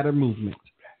Lives Matter movement.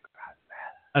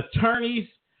 Attorneys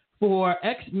for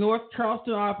ex-North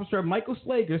Charleston officer Michael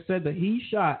Slager said that he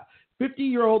shot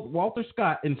 50-year-old Walter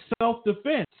Scott in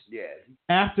self-defense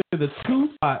after the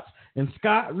 2 shots, and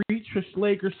Scott reached for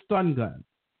Slager's stun gun.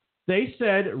 They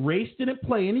said race didn't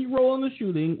play any role in the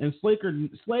shooting, and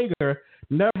Slager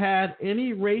never had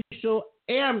any racial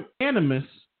animus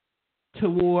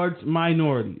towards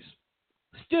minorities.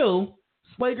 Still,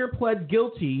 Slager pleaded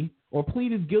guilty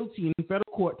in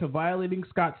federal court to violating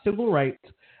Scott's civil rights.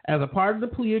 As a part of the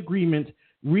plea agreement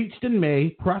reached in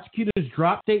May, prosecutors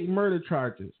dropped state murder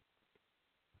charges.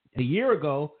 A year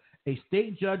ago, a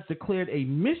state judge declared a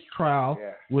mistrial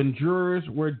when jurors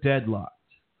were deadlocked.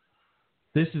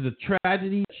 This is a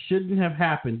tragedy that shouldn't have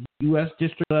happened, U.S.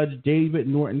 District Judge David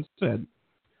Norton said.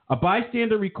 A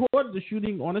bystander recorded the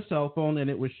shooting on a cell phone, and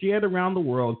it was shared around the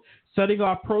world, setting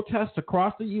off protests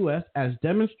across the U.S. as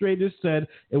demonstrators said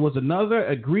it was another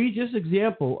egregious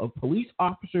example of police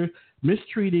officers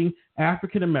mistreating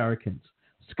African Americans.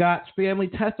 Scott's family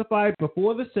testified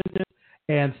before the sentence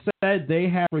and said they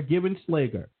have forgiven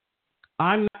Slager.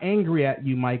 I'm not angry at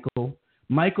you, Michael.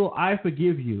 Michael, I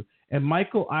forgive you. And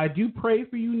Michael, I do pray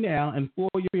for you now and for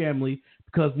your family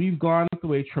because we've gone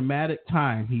through a traumatic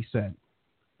time, he said.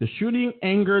 The shooting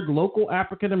angered local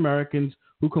African Americans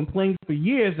who complained for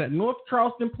years that North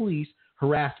Charleston police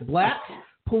harassed blacks,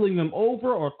 pulling them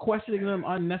over or questioning them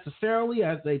unnecessarily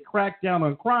as they cracked down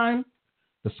on crime.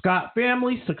 The Scott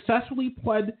family successfully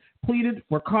pleaded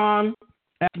for calm,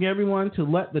 asking everyone to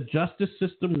let the justice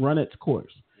system run its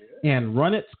course. And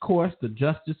run its course, the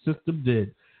justice system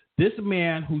did. This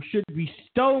man who should be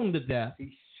stoned to death,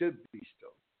 he should be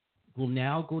stoned, will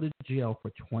now go to jail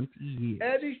for 20 years.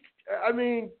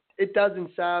 And it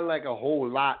doesn't sound like a whole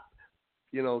lot,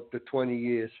 the 20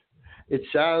 years. It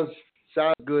sounds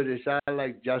good. It sounds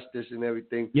like justice and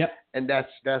everything. Yep. And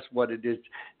that's what it is.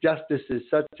 Justice is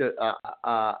such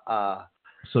a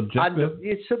subjective.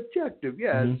 It's subjective,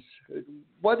 yes. Mm-hmm.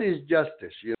 What is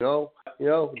justice?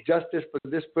 Justice for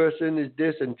this person is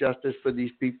this, and justice for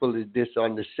these people is this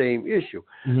on the same issue.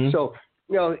 Mm-hmm. So,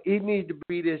 he needs to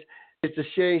be this. It's a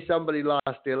shame somebody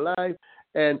lost their life,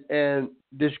 and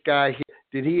this guy,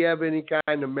 did he have any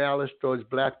kind of malice towards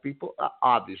black people?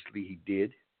 Obviously, he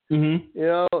did. Mm-hmm.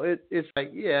 It's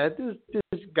like,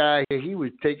 this guy here, he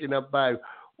was taken up by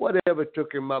whatever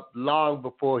took him up long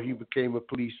before he became a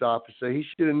police officer. He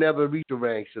should have never reached the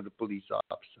ranks of the police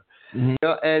officer.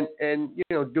 Mm-hmm.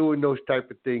 And doing those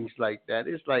type of things like that.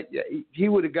 It's like, he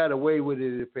would have got away with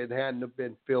it if it hadn't have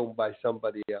been filmed by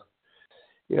somebody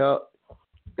else.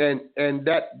 And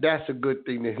that's a good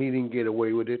thing that he didn't get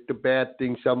away with it. The bad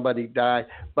thing, somebody died.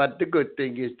 But the good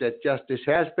thing is that justice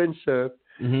has been served.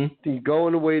 Mm-hmm. He's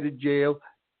going away to jail.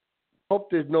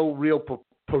 Hope there's no real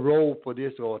parole for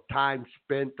this or time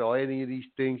spent or any of these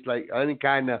things, like any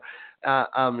kind of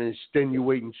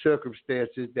extenuating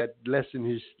circumstances that lessen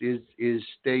his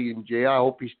stay in jail. I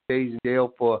hope he stays in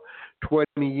jail for 20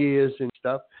 years and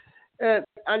stuff. And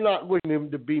I'm not wishing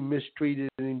him to be mistreated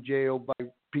in jail by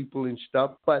people and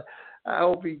stuff, but I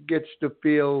hope he gets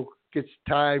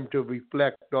time to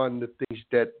reflect on the things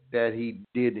that he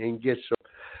did and get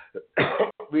some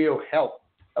real help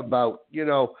about,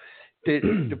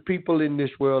 the people in this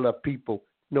world are people,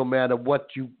 no matter what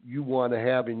you want to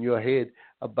have in your head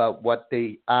about what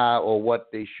they are or what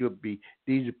they should be.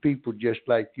 These are people just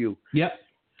like you. Yep.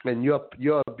 And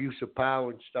your abuse of power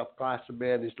and stuff cost a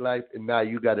man his life, and now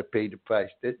you got to pay the price.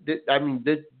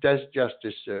 That's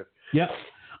justice, sir. Yep.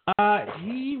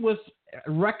 He was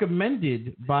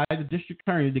recommended by the district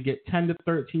attorney to get 10 to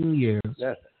 13 years,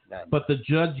 but the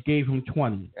judge gave him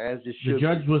 20. As it should the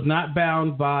judge be. was not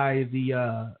bound by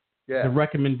the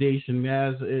recommendation,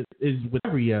 as it is with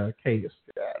every case.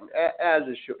 Yeah, as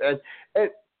it should. And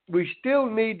we still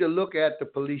need to look at the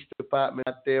police department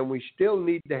out there, and we still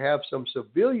need to have some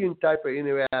civilian type of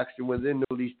interaction within the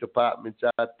police departments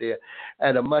out there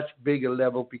at a much bigger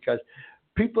level, because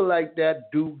people like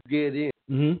that do get in.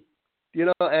 Mm-hmm. You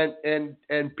know,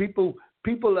 and people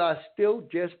are still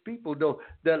just people, though.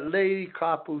 That lady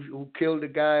cop who killed the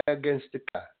guy against the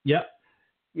car. Yep.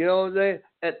 You know, they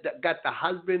got the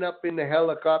husband up in the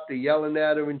helicopter yelling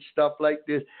at her and stuff like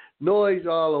this. Noise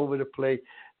all over the place.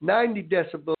 90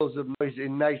 decibels of noise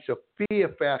ignites a fear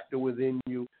factor within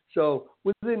you. So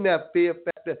within that fear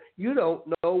factor, you don't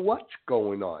know what's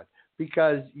going on,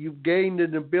 because you've gained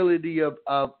an ability of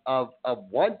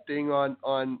one thing on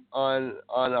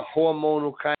a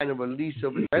hormonal kind of release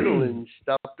of adrenaline and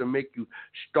stuff to make you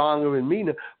stronger and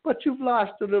meaner, but you've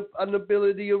lost an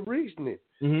ability of reasoning.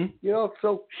 Mm-hmm. You know,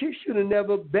 so she should have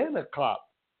never been a cop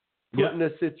put in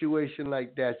a situation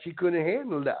like that. She couldn't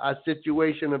handle a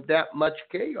situation of that much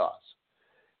chaos.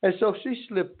 And so she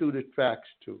slipped through the cracks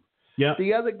too. Yeah.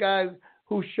 The other guy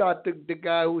who shot the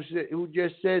guy who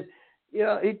just said, you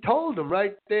know, he told him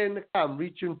right there in the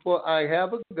car, I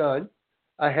have a gun,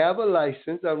 I have a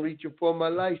license, I'm reaching for my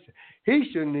license. He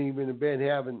shouldn't have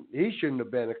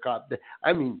been a cop.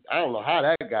 I mean, I don't know how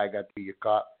that guy got to be a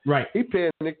cop. Right. He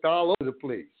panicked all over the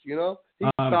place, you know. He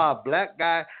saw a black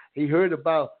guy, he heard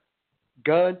about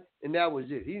gun, and that was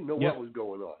it. He didn't know what was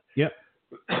going on. Yep.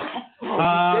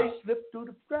 They slipped through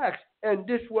the cracks, and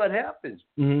this is what happens.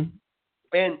 Mm-hmm.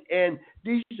 And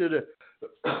these are the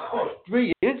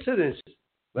 3 incidences,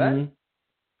 right? Mm-hmm.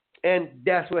 And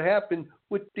that's what happened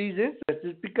with these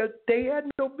incidences, because they had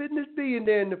no business being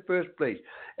there in the first place.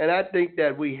 And I think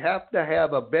that we have to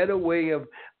have a better way of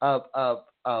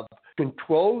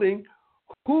controlling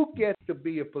who gets to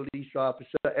be a police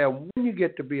officer, and when you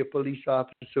get to be a police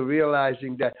officer,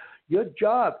 realizing that your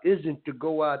job isn't to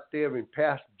go out there and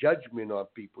pass judgment on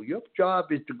people. Your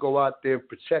job is to go out there and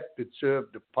protect and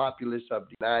serve the populace of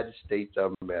the United States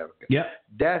of America. Yep.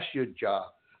 That's your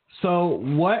job. So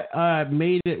what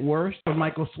made it worse for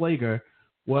Michael Slager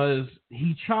was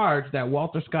he charged that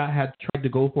Walter Scott had tried to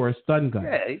go for a stun gun.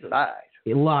 Yeah, he lied.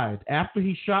 He lied. After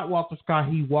he shot Walter Scott,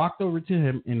 he walked over to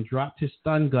him and dropped his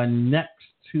stun gun next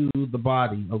to the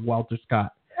body of Walter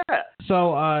Scott. Yeah.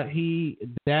 So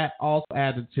that also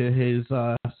added to his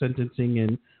sentencing,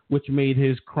 and which made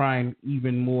his crime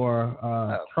even more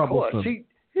troublesome. Of course.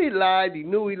 He lied. He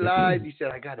knew he lied. He said,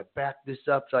 I got to back this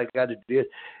up, so I got to do it.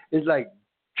 It's like,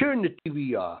 turn the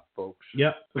TV off, folks.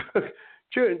 Yep.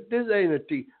 This ain't a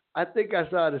TV. I think I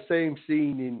saw the same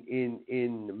scene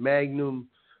in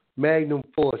Magnum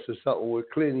Force or something with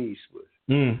Clint Eastwood.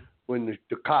 When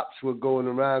the cops were going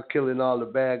around killing all the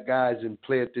bad guys and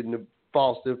planting the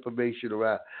false information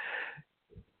around.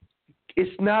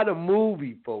 It's not a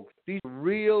movie, folks. These are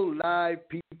real live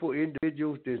people,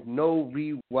 individuals. There's no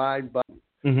rewind button.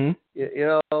 Mm-hmm.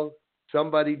 You know,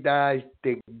 somebody dies,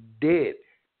 they're dead.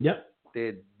 Yep.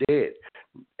 They're dead.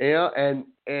 You know,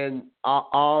 and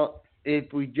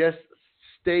if we just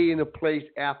stay in a place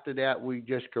after that, we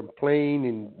just complain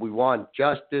and we want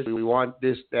justice, we want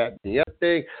this, that, and the other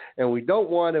thing, and we don't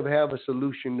want to have a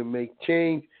solution to make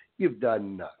change, you've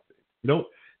done nothing.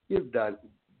 Nope. You've done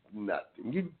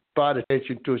nothing. You brought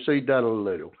attention to it, so you've done a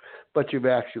little, but you've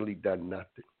actually done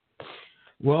nothing.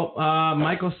 Well,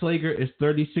 Michael Slager is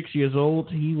 36 years old.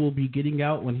 He will be getting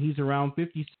out when he's around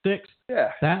 56.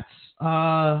 Yeah. That's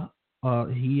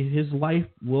his life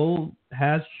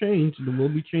has changed and will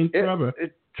be changed forever.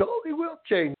 It totally will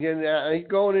change, and he's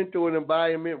going into an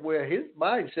environment where his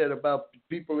mindset about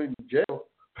people in jail.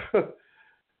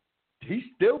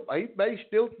 He may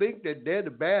still think that they're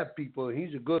the bad people, and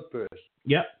he's a good person.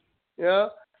 Yep. Yeah,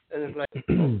 and it's like,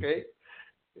 okay,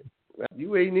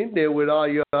 you ain't in there with all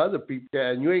your other people,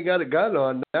 and you ain't got a gun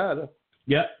on now.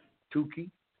 Yep. Tukey.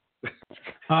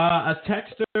 A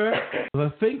texter,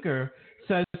 the thinker,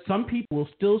 says some people will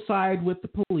still side with the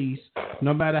police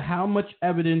no matter how much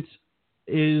evidence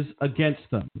is against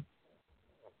them.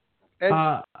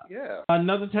 And,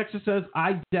 Another texter says,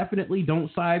 I definitely don't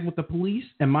side with the police,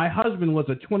 and my husband was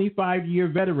a 25-year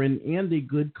veteran and a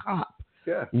good cop.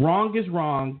 Yeah. Wrong is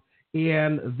wrong,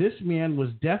 and this man was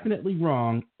definitely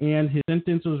wrong, and his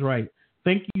sentence was right.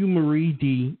 Thank you, Marie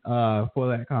D., for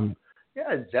that comment.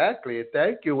 Yeah, exactly.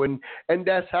 Thank you. And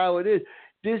that's how it is.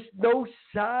 there's no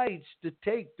sides to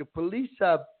take. The police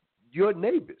are your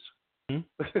neighbors.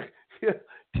 Mm-hmm.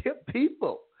 They're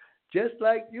people. Just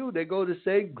like you, they go to the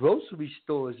same grocery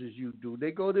stores as you do.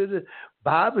 They go to the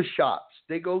barber shops.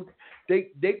 They go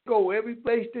every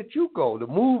place that you go. The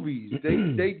movies.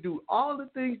 They do all the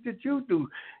things that you do.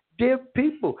 They're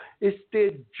people. It's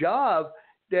their job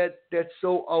that's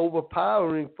so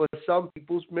overpowering for some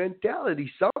people's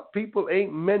mentality. Some people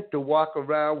ain't meant to walk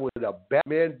around with a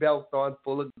Batman belt on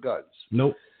full of guns.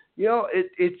 Nope.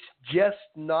 It's just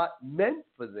not meant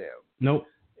for them. Nope.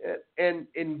 And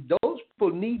those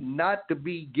people need not to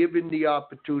be given the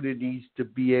opportunities to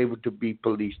be able to be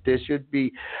police. There should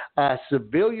be a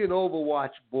civilian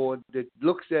overwatch board that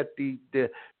looks at the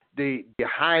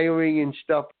hiring and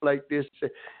stuff like this.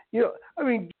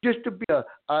 Just to be a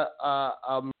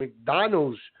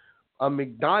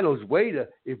McDonald's waiter,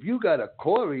 if you got a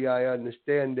Corey, I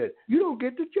understand that you don't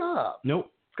get the job.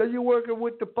 Nope. Because you're working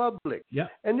with the public. Yeah.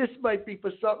 And this might be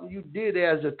for something you did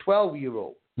as a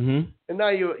 12-year-old. Mm-hmm. And now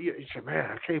you say,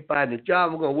 man, I can't find a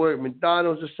job. I'm going to work at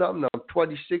McDonald's or something. I'm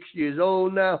 26 years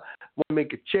old now. I want to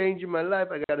make a change in my life.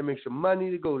 I got to make some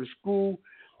money to go to school.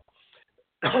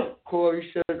 Corey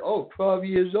said, 12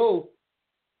 years old.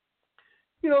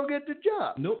 You don't get the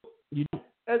job. Nope. You don't.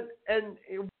 And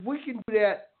if we can do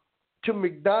that to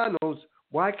McDonald's,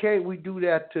 why can't we do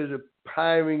that to the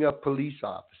hiring of police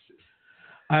officers?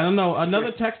 I don't know.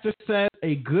 Another texter said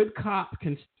a good cop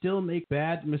can still make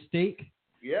bad mistake.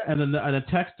 Yeah. And a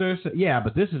texter said, yeah,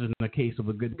 but this isn't a case of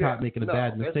a good cop making a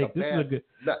bad mistake.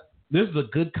 This is a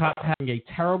good cop having a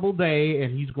terrible day,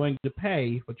 and he's going to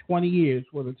pay for 20 years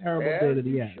for the terrible day that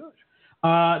he had.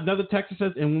 Another texter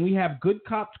says, and when we have good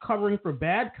cops covering for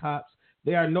bad cops,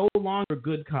 they are no longer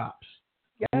good cops.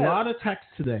 Yeah. A lot of texts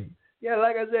today. Yeah,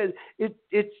 like I said, it's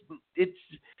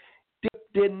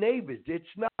their neighbors. It's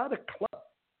not a club.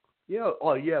 You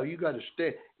got to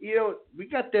stay. We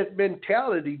got that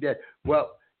mentality that,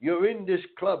 well, you're in this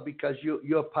club because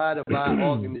you're part of our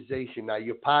organization now.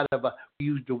 You're part of we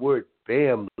use the word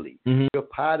family. Mm-hmm. You're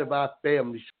part of our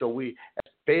family. So as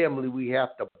family, we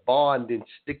have to bond and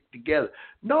stick together.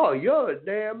 No, you're a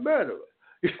damn murderer.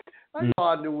 I'm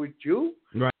bonding with you.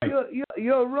 Right.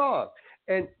 You're wrong.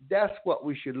 And that's what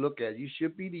we should look at. You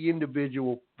should be the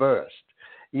individual first.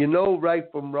 Right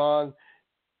from wrong,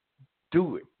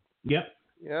 do it. Yep.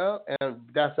 And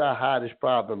that's our hardest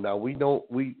problem now. We don't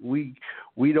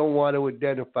want to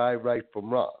identify right from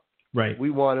wrong. Right.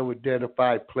 We want to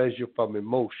identify pleasure from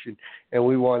emotion, and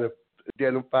we want to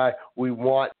identify we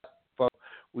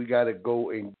got to go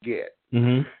and get.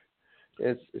 Mm-hmm.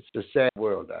 It's a sad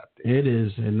world out there. It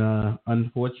is, and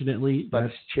unfortunately, but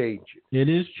it's changing. It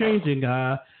is changing,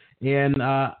 and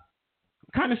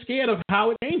kind of scared of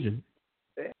how it's changing.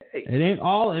 Hey. It ain't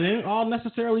all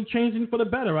necessarily changing for the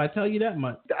better. I tell you that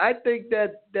much. I think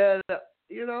that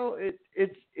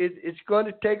it's going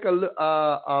to take a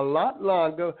lot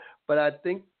longer, but I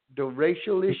think the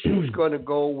racial issue is going to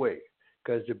go away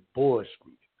because it bores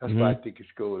me. That's why I think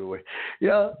it's going away.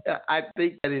 I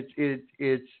think that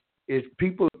it's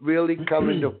people really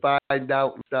coming to find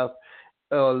out and stuff,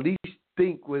 or at least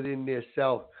think within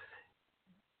themselves.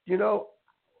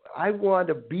 I want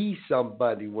to be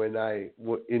somebody when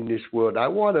in this world. I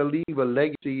want to leave a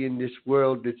legacy in this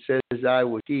world that says I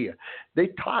was here. They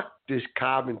talk this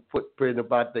carbon footprint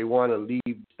about they want to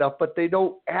leave stuff, but they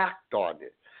don't act on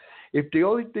it. If the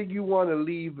only thing you want to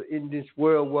leave in this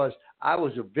world was I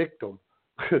was a victim,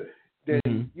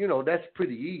 then that's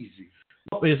pretty easy.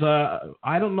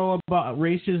 I don't know about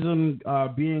racism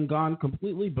being gone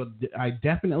completely, but I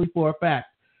definitely for a fact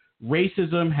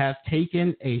racism has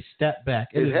taken a step back.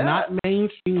 It is not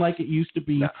mainstream like it used to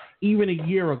be even a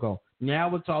year ago.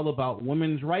 Now it's all about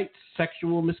women's rights,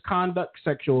 sexual misconduct,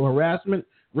 sexual harassment.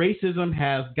 Racism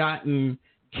has gotten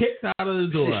kicked out of the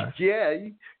door. Yeah,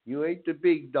 you ain't the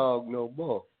big dog no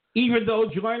more. Even though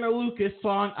Joyner Lucas'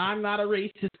 song "I'm Not a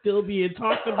Racist" is still being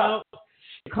talked about,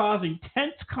 causing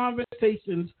tense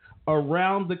conversations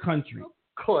around the country. Of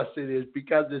course it is,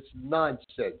 because it's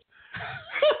nonsense.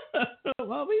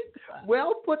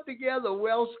 Well put together,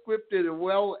 well scripted, and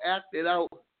well acted out,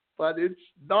 but it's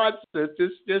nonsense.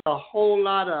 It's just a whole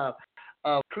lot of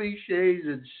cliches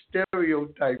and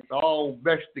stereotypes all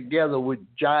meshed together with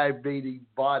gyrating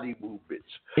body movements.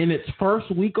 In its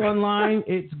first week online,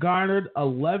 it's garnered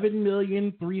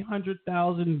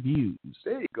 11,300,000 views.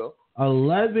 There you go.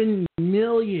 11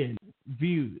 million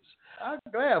views. I'm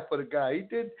glad for the guy. He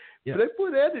did. Yep. They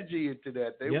put energy into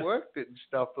that. They worked it and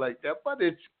stuff like that, but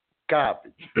it's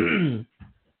garbage.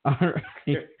 All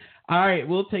right.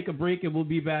 We'll take a break and we'll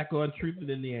be back on Truthit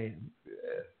In The AM.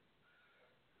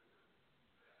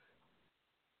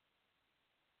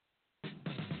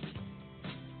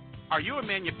 Are you a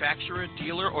manufacturer,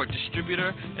 dealer, or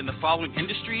distributor in the following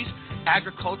industries?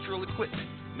 Agricultural equipment,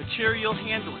 material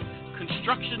handling,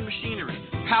 construction machinery,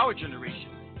 power generation,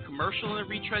 commercial and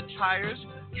retread tires,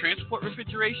 transport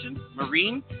refrigeration,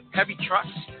 marine, heavy trucks,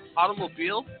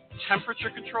 automobile, temperature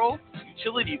control,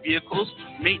 utility vehicles,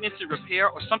 maintenance and repair,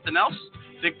 or something else?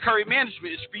 Then Curry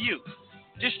Management is for you.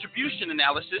 Distribution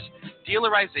analysis,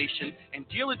 dealerization, and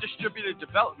dealer-distributor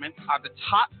development are the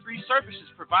top 3 services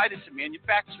provided to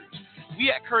manufacturers.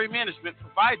 We at Curry Management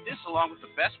provide this along with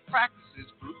the best practices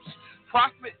groups,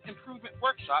 profit improvement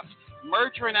workshops,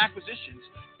 merger and acquisitions,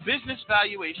 business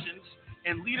valuations,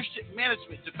 and leadership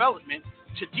management development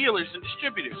to dealers and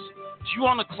distributors. Do you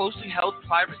own a closely held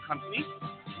private company?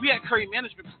 We at Curry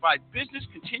Management provide business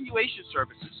continuation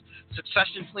services,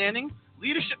 succession planning,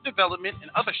 leadership development, and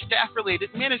other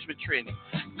staff-related management training.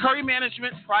 Curry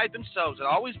Management pride themselves at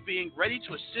always being ready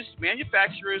to assist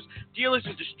manufacturers, dealers,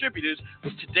 and distributors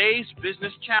with today's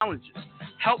business challenges.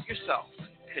 Help yourself.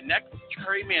 Connect with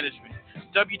Curry Management.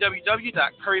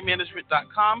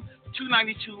 www.currymanagement.com,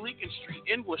 292 Lincoln Street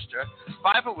in Worcester,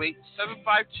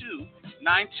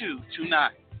 508-752-9229.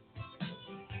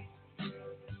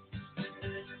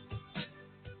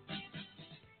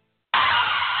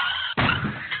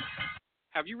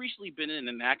 Have you recently been in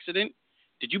an accident?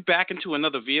 Did you back into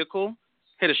another vehicle?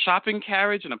 Hit a shopping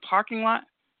carriage in a parking lot?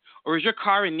 Or is your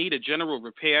car in need of general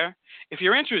repair? If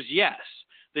your answer is yes,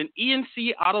 then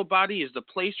E&C Auto Body is the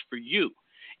place for you.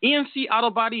 E&C Auto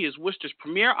Body is Worcester's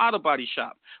premier auto body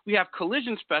shop. We have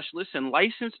collision specialists and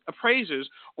licensed appraisers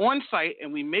on site,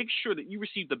 and we make sure that you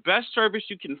receive the best service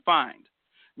you can find.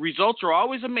 Results are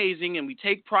always amazing, and we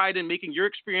take pride in making your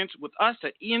experience with us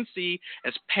at E&C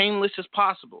as painless as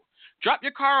possible. Drop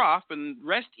your car off and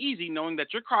rest easy knowing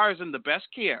that your car is in the best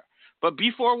care. But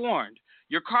be forewarned,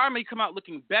 your car may come out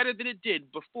looking better than it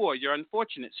did before your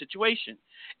unfortunate situation.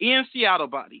 E&C Auto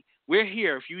Body, we're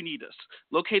here if you need us.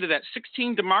 Located at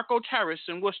 16 DeMarco Terrace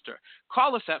in Worcester.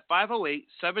 Call us at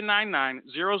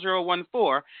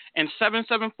 508-799-0014 and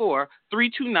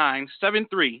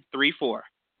 774-329-7334.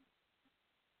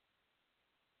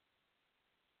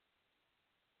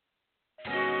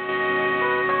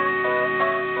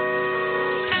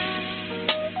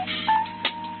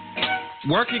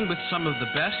 Working with some of the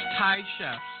best Thai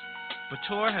chefs,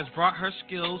 Bator has brought her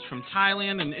skills from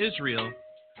Thailand and Israel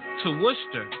to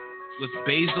Worcester with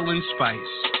basil and spice.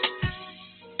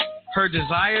 Her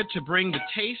desire to bring the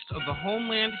taste of the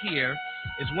homeland here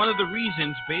is one of the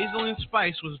reasons Basil and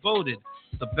Spice was voted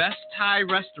the best Thai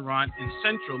restaurant in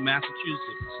central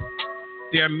Massachusetts.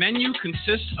 Their menu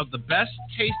consists of the best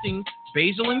tasting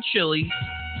basil and chili,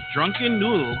 drunken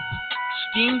noodle,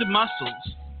 steamed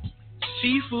mussels,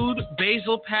 seafood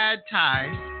basil pad thai,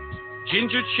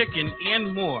 ginger chicken,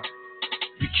 and more.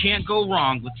 You can't go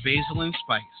wrong with Basil and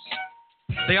Spice.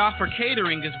 They offer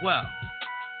catering as well.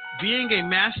 Being a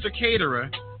master caterer,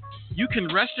 you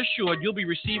can rest assured you'll be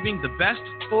receiving the best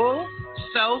full,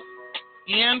 self,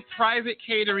 and private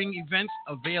catering events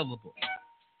available.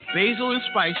 Basil and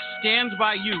Spice stands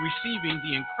by you receiving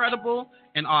the incredible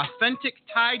and authentic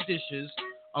Thai dishes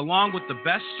along with the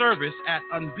best service at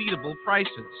unbeatable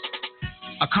prices.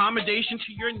 Accommodation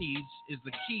to your needs is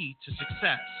the key to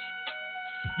success.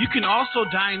 You can also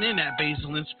dine in at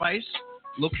Basil and Spice,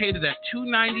 located at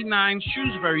 299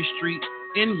 Shrewsbury Street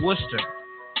in Worcester.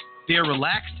 Their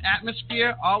relaxed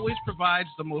atmosphere always provides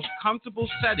the most comfortable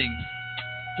setting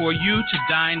for you to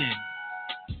dine in.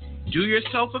 Do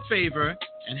yourself a favor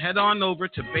and head on over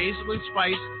to Basil and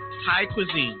Spice Thai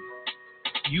Cuisine.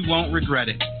 You won't regret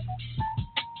it.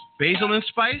 Basil and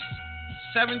Spice,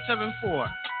 774-317-9986,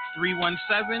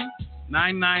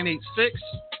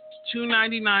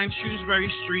 299 Shrewsbury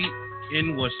Street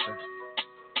in Worcester.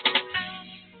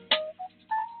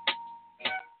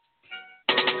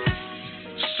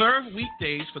 Served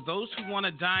weekdays for those who want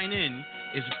to dine in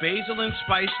is Basil and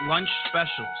Spice lunch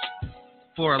specials.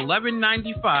 For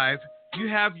 $11.95, you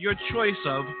have your choice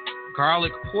of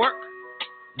garlic pork,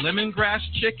 lemongrass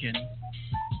chicken,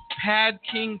 pad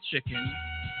king chicken,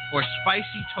 or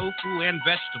spicy tofu and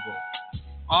vegetable.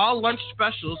 All lunch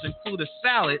specials include a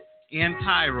salad and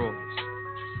Thai rolls.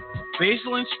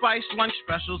 Basil and Spice lunch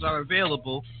specials are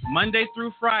available Monday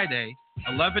through Friday,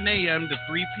 11 a.m. to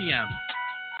 3 p.m.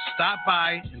 Stop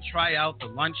by and try out the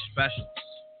lunch specials.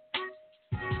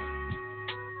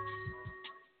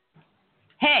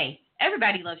 Hey,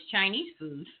 everybody loves Chinese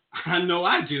food. I know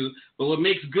I do, but what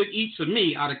makes good eats for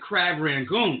me are the crab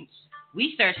rangoons.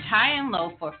 We searched high and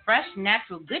low for fresh,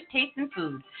 natural, good-tasting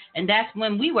food, and that's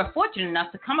when we were fortunate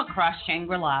enough to come across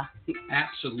Shangri-La.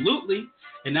 Absolutely.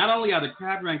 And not only are the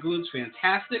crab rangoons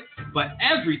fantastic, but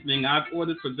everything I've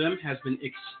ordered for them has been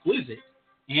exquisite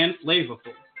and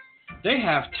flavorful. They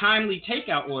have timely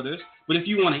takeout orders, but if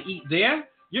you want to eat there,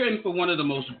 you're in for one of the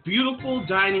most beautiful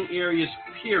dining areas,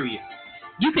 period.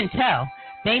 You can tell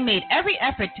they made every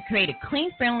effort to create a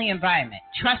clean, friendly environment.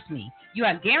 Trust me, you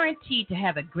are guaranteed to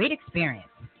have a great experience.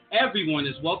 Everyone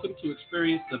is welcome to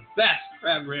experience the best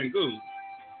crab rangoon.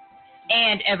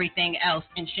 And everything else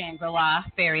in Shangri-La,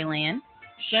 Fairyland.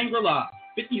 Shangri-La,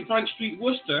 50 Front Street,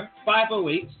 Worcester,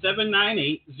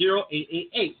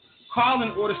 508-798-0888. Call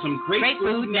and order some great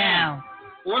food now.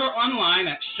 Order online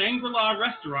at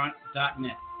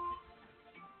shangrilarestaurant.net.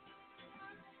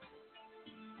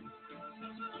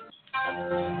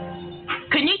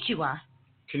 Konnichiwa.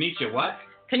 Konnichiwa what?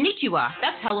 Konnichiwa.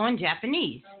 That's hello in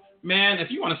Japanese. Man,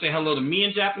 if you want to say hello to me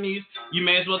in Japanese, you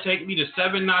may as well take me to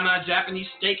 7 Nana Japanese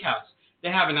Steakhouse. They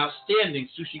have an outstanding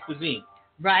sushi cuisine.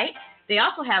 Right. They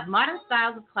also have modern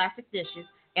styles of classic dishes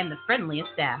and the friendliest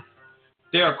staff.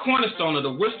 They are a cornerstone of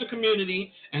the Worcester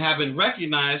community and have been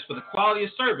recognized for the quality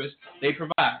of service they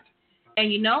provide.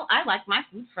 And you know, I like my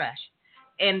food fresh.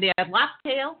 And their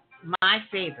lobtail, my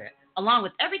favorite, along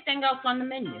with everything else on the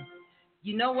menu.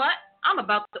 You know what? I'm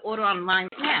about to order online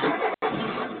now.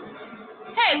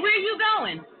 Hey, where are you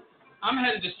going? I'm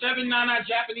headed to 7 Nana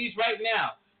Japanese right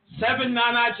now. 7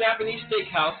 Nana Japanese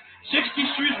Steakhouse,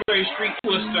 60 Shrewsbury Street,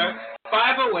 Worcester,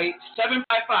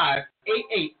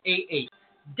 508-755-8888.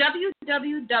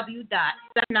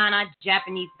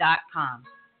 www.7nanajapanese.com.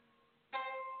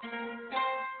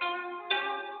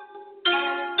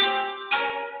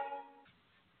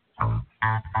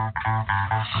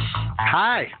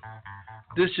 Hi,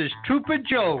 this is Trooper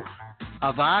Joe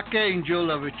of Archangel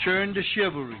of Return to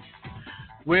Chivalry,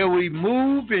 where we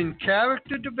move in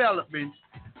character development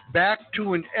back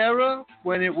to an era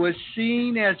when it was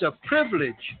seen as a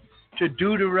privilege to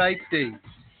do the right thing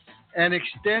and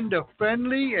extend a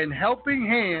friendly and helping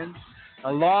hand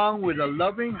along with a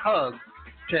loving hug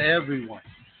to everyone.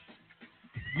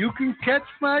 You can catch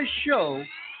my show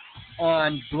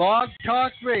on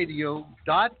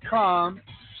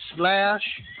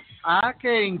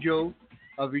blogtalkradio.com/Archangel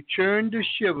of Return to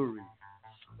Chivalry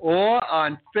or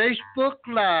on Facebook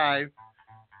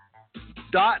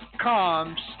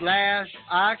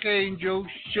Live.com/Archangel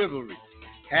Chivalry.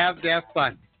 Have that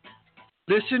fun.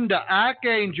 Listen to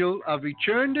Archangel of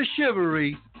Return to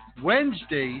Chivalry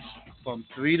Wednesdays from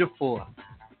 3 to 4.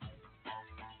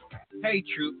 Hey,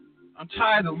 Troop. I'm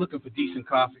tired of looking for decent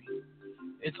coffee.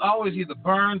 It's always either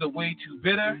burned or way too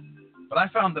bitter, but I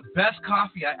found the best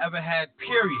coffee I ever had,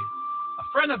 period. A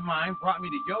friend of mine brought me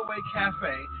to Your Way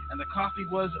Cafe, and the coffee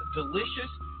was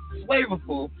delicious,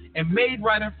 flavorful, and made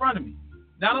right in front of me.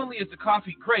 Not only is the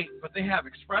coffee great, but they have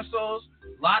espressos,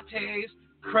 lattes,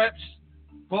 crepes,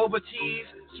 boba teas,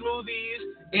 smoothies,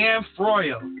 and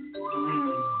froyo.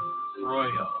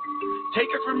 Froyo. Take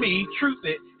it from me,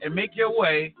 Truthit, and make your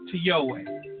way to Your Way.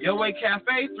 Your Way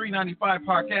Cafe, 395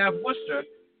 Park Ave, Worcester,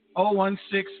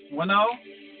 01610,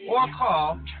 or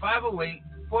call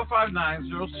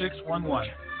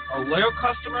 508-459-0611. A loyal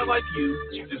customer like you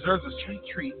deserves a sweet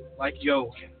treat like Your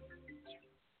Way.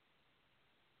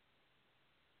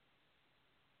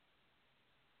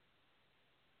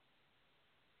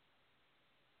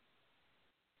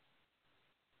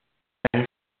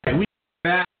 And we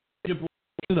back to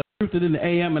the Truthit In The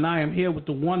AM, and I am here with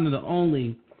the one and the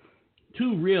only,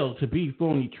 too real to be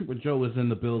phony. Trooper Joe is in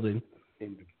the building.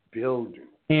 In the building.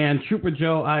 And Trooper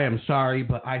Joe, I am sorry,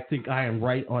 but I think I am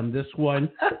right on this one.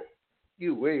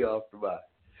 You way off the mark.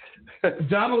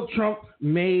 Donald Trump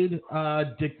made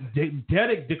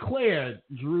declared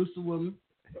Jerusalem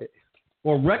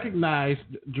or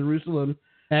recognized Jerusalem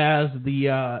as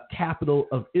the capital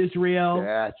of Israel.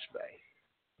 That's right.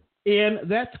 And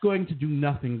that's going to do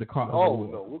nothing to cause war. Oh,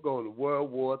 no, we're going to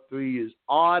World War III is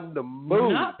on the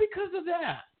move. Not because of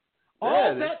that.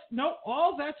 All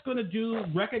that's going to do,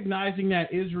 recognizing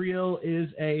that Israel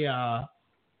is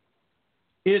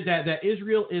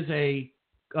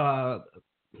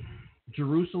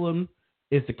Jerusalem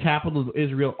is the capital of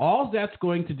Israel. All that's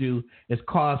going to do is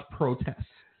cause protests,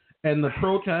 and the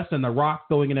protests and the rock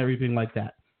throwing and everything like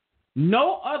that.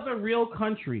 No other real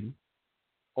country.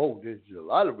 Oh, there's a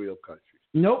lot of real countries.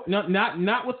 Nope,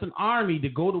 not with an army to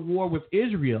go to war with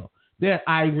Israel. That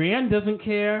Iran doesn't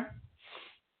care.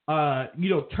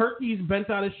 Turkey's bent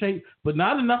out of shape, but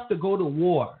not enough to go to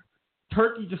war.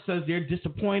 Turkey just says they're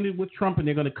disappointed with Trump and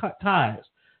they're going to cut ties.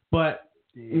 But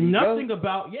nothing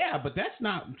about, but that's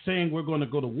not saying we're going to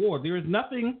go to war. There is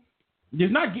nothing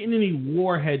There's not getting any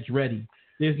warheads ready.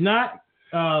 There's not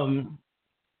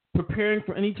preparing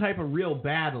for any type of real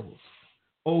battles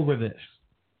over this.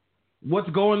 What's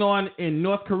going on in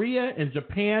North Korea and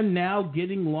Japan now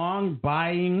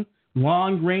buying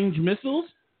long-range missiles,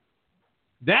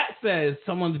 that says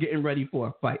someone's getting ready for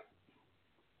a fight.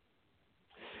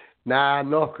 Nah,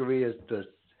 North Korea's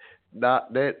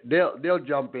they'll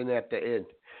jump in at the end.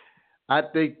 I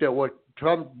think that what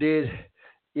Trump did,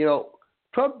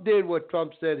 Trump did what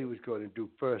Trump said he was going to do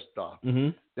first off. Mm-hmm.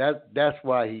 That's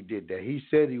why he did that. He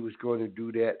said he was going to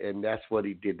do that, and that's what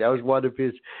he did. That was one of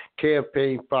his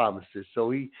campaign promises.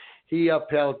 So he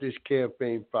upheld his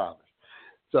campaign promise.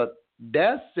 So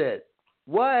that said,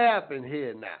 what happened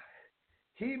here now?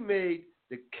 He made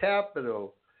the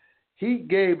capital. He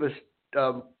gave us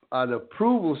an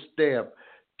approval stamp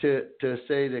to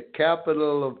say the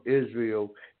capital of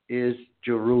Israel is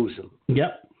Jerusalem.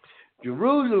 Yep.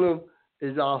 Jerusalem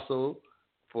is also,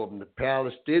 from the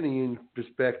Palestinian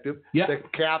perspective, the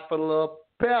capital of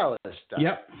Palestine.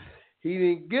 Yep. He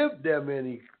didn't give them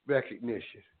any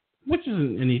recognition. Which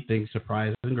isn't anything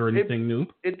surprising or anything new.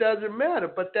 It doesn't matter,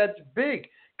 but that's big.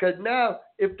 Because now,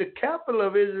 if the capital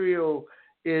of Israel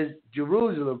is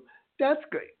Jerusalem, that's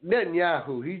great.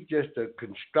 Netanyahu, he's just a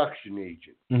construction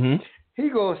agent. Mm-hmm.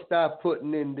 He's going to start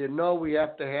putting in there, no, we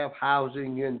have to have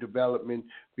housing and development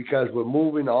because we're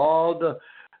moving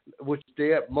which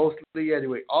they're mostly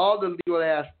anyway, all the legal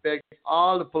aspects,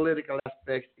 all the political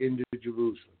aspects into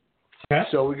Jerusalem. Okay.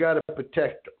 So we got to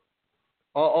protect them.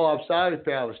 Oh, I'm sorry,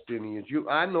 Palestinians.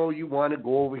 I know you want to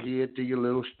go over here to your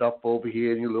little stuff over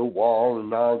here and your little wall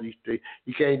and all these things.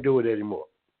 You can't do it anymore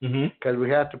because we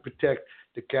have to protect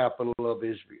the capital of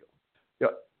Israel.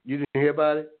 You didn't hear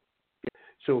about it?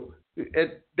 So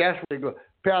that's what they go.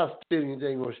 Palestinians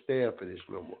ain't going to stand for this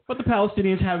no more. But the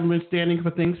Palestinians haven't been standing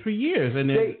for things for years, and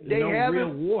they haven't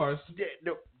real wars.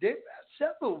 They've had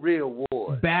several real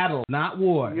wars. Battles, not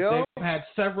wars. They've had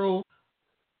several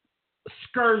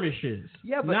skirmishes.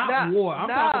 Yeah, but not war. I'm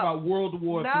talking about World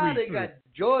War III. Now they got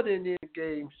Jordan in the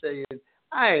game saying,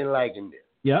 I ain't liking this.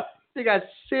 Yep. They got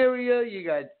Syria, you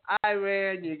got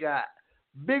Iran, you got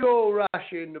big old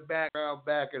Russia in the background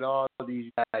backing all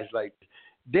these guys like this.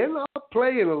 They're not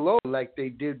playing alone like they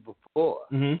did before.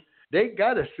 Mm-hmm. They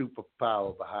got a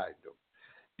superpower behind them.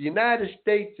 The United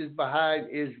States is behind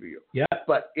Israel. Yep.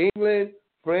 But England,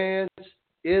 France,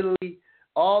 Italy,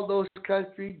 all those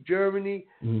countries, Germany,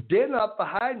 they're not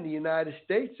behind the United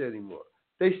States anymore.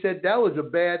 They said that was a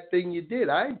bad thing you did.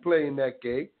 I ain't playing that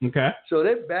game. Okay. So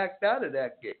they backed out of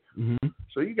that game. Mm-hmm.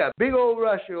 So you got big old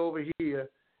Russia over here,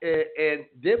 and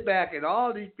they're backing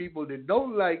all these people that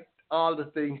don't like all the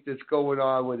things that's going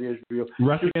on with Israel.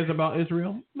 Russia cares about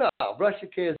Israel? No, Russia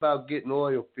cares about getting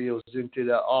oil fields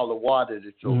into all the water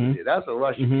that's over there. That's what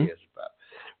Russia cares about.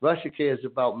 Russia cares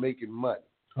about making money.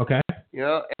 Okay.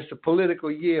 It's a political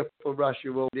year for Russia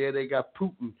over there. They got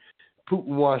Putin. Putin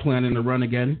wants planning to run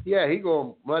again. Yeah, he's going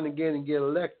to run again and get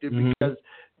elected because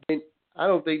I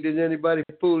don't think there's anybody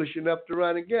foolish enough to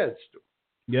run against him.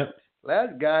 Yep.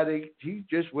 Last guy, he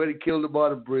just went and killed him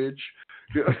on a bridge.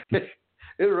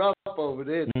 It's rough over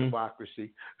there,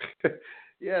 democracy.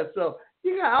 Yeah, so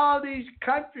you got all these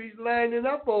countries lining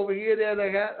up over here that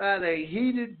are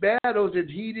heated battles and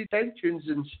heated tensions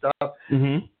and stuff.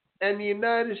 Mm-hmm. And the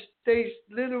United States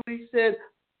literally said,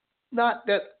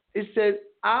 it said,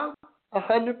 I'm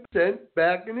 100%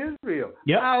 back in Israel.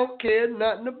 Yep. I don't care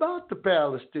nothing about the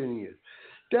Palestinians.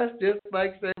 That's just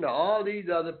like saying to all these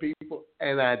other people,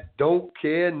 and I don't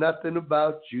care nothing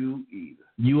about you either.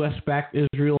 U.S. backed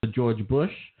Israel under George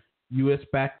Bush. U.S.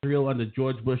 backed Israel under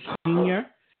George Bush Sr.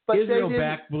 But Israel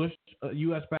backed Bush.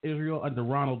 U.S. backed Israel under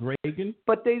Ronald Reagan.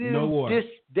 But they didn't. No war.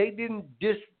 They didn't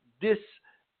diss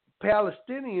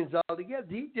Palestinians altogether.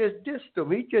 He just dissed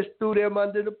them. He just threw them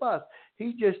under the bus.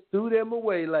 He just threw them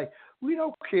away like, we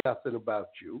don't care nothing about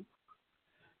you.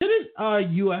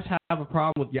 Didn't U.S. have a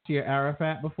problem with Yasser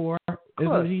Arafat before?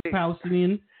 Isn't he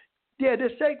Palestinian? Yeah,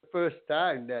 this ain't the first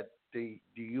time that the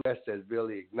U.S. has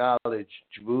really acknowledged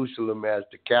Jerusalem as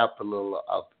the capital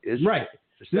of Israel. Right.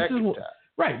 The second time.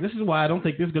 Right. This is why I don't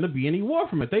think there's going to be any war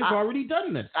from it. They've already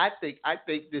done this. I think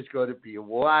there's going to be a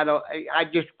war. I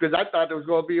just because I thought there was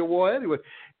going to be a war anyway.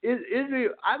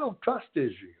 Israel, I don't trust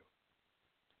Israel.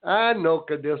 I know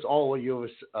because there's always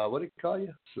what do they call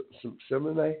you?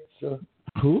 Semite?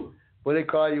 Who? What do they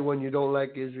call you when you don't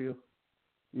like Israel?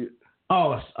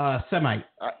 Semite.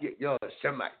 You're a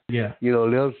Semite. Yeah.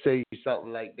 They'll say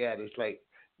something like that. It's like,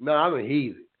 no, I'm a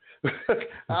heathen.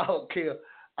 I don't care.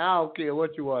 I don't care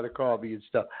what you want to call me and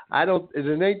stuff.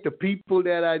 It ain't the people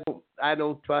that I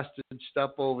don't trust and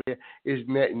stuff over there. It's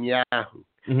Netanyahu.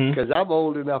 because I'm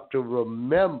old enough to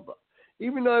remember.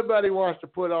 Even though everybody wants to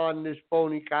put on this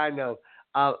phony kind of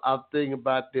thing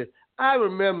about this, I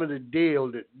remember the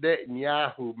deal that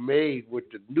Netanyahu made with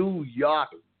the New York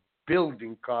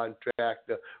building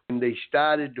contractor when they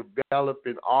started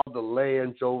developing all the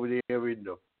lands over there in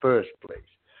the first place.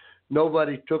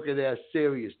 Nobody took it as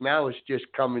serious. Now it's just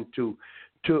coming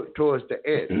towards the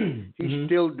end. He's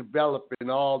still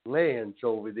developing all the lands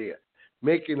over there,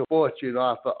 making a fortune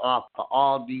off of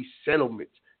all these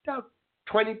settlements. That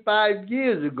 25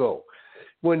 years ago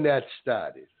when that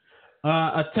started.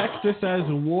 A texter says,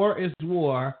 war is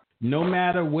war, no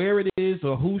matter where it is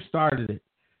or who started it.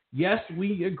 Yes,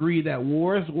 we agree that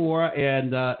war is war,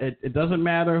 and it doesn't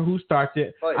matter who starts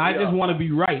it. I just want to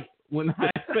be right when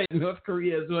I say North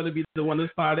Korea is going to be the one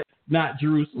that started, not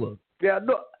Jerusalem. Yeah,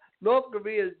 North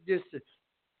Korea is just,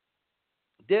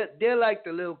 they're like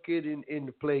the little kid in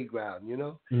the playground, you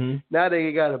know. Mm-hmm. Now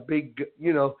they got a big,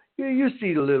 you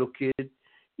see the little kid.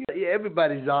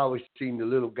 Everybody's always seen the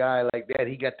little guy like that.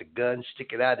 He got the gun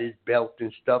sticking out his belt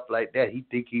and stuff like that. He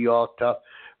think he all tough.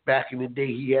 Back in the day,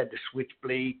 he had the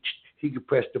switchblade. He could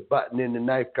press the button and the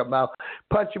knife come out,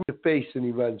 punch him in the face, and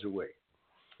he runs away.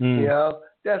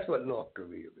 That's what North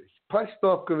Korea is. Punch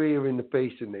North Korea in the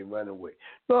face and they run away.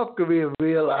 North Korea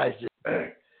realizes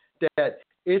that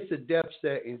it's a death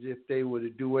sentence if they were to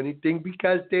do anything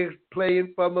because they're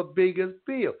playing from a bigger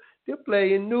field. They're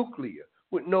playing nuclear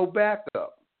with no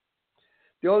backup.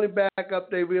 The only backup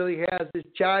they really have is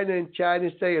China, and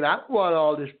China's saying, I don't want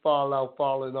all this fallout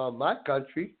falling on my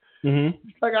country. Mm-hmm.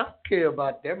 It's like, I don't care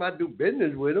about them. I do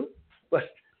business with them, but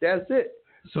that's it.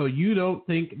 So you don't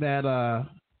think that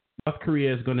North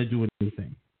Korea is going to do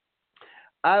anything?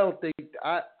 I don't think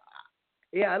that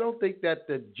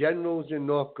the generals in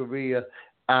North Korea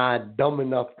are dumb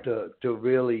enough to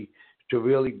really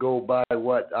go by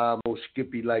what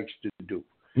Skippy likes to do.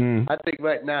 I think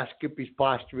right now Skippy's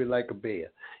posturing like a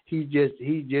bear. He just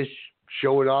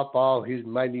showing off all his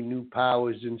mighty new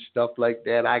powers and stuff like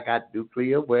that. I got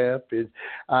nuclear weapons.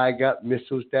 I got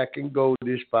missiles that can go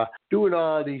this far. Doing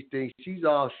all these things. He's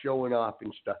all showing off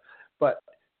and stuff. But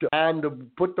to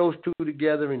put those two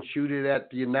together and shoot it at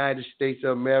the United States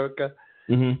of America,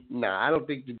 I don't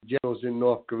think the generals in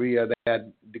North Korea are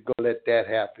going to let that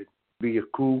happen. Be a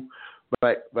coup.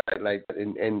 Right, like,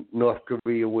 and North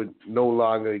Korea would no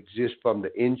longer exist from the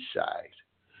inside.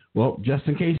 Well, just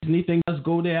in case anything does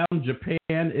go down,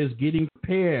 Japan is getting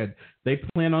prepared. They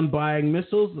plan on buying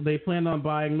missiles. They plan on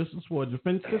buying missiles for a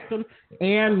defense system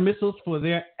and missiles for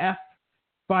their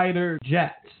F-fighter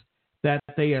jets, that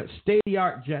they are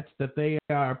state-of-the-art jets that they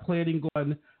are planning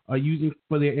on using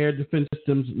for their air defense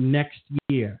systems next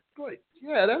year. Right.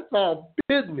 Yeah, that's all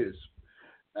business.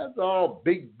 That's all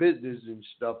big business and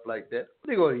stuff like that. What are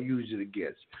they going to use it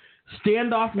against?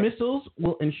 Standoff missiles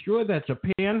will ensure that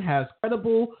Japan has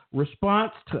credible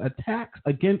response to attacks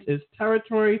against its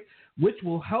territory, which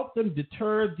will help them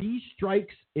deter these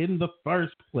strikes in the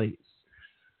first place.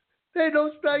 There ain't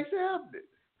no strikes happening.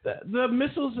 The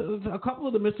missiles, a couple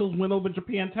of the missiles went over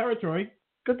Japan territory.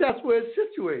 Because that's where it's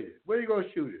situated. Where are you going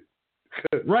to shoot it?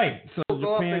 Right. So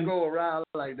Japan go around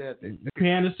like that.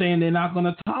 Japan is saying they're not going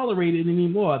to tolerate it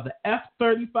anymore. The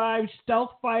F-35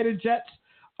 stealth fighter jets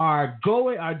are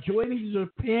joining the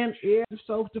Japan Air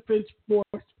Self-Defense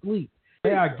Force fleet.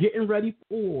 They are getting ready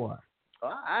for.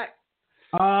 All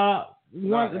right.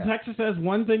 The text says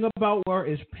one thing about war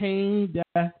is pain,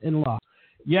 death, and loss.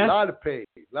 Yes. A lot of pain,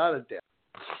 a lot of death.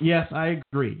 Yes, I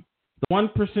agree. The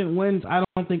 1% wins. I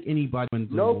don't think anybody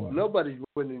wins. Nobody's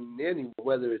winning anywhere,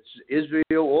 whether it's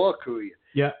Israel or Korea.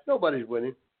 Yeah. Nobody's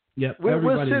winning. Yeah.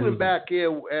 We're sitting back here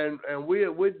and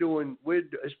we're doing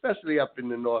especially up in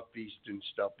the Northeast and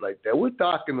stuff like that. We're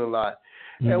talking a lot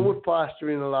and we're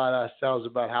fostering a lot ourselves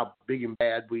about how big and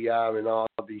bad we are and all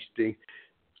of these things.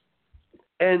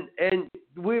 And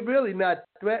we're really not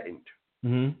threatened.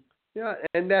 Mm-hmm. Yeah,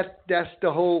 and that's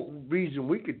the whole reason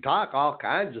we could talk all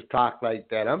kinds of talk like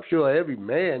that. I'm sure every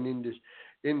man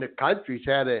in the country's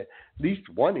had at least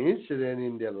one incident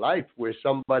in their life where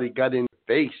somebody got in the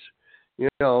face,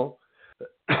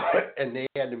 and they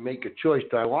had to make a choice.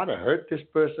 Do I want to hurt this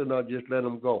person or just let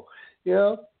them go?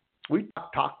 We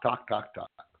talk.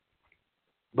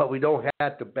 But we don't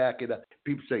have to back it up.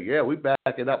 People say, yeah, we back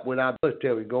it up with our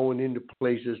military going into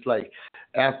places like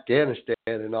Afghanistan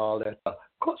and all that stuff.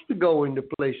 Of course we go into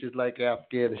places like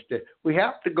Afghanistan. We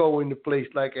have to go into a place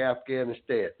like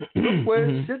Afghanistan. Look where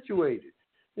it's situated.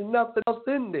 There's nothing else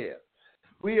in there.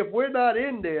 If we're not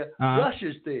in there,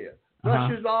 Russia's there.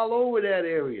 Russia's all over that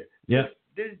area. Yeah.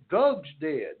 There's drugs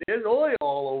there. There's oil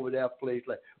all over that place.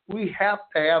 Like, we have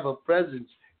to have a presence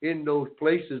in those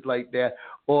places like that,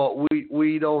 or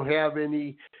we don't have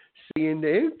any say in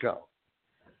the income.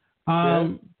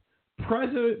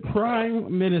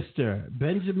 Prime Minister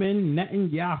Benjamin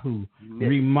Netanyahu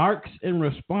remarks in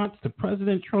response to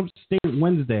President Trump's statement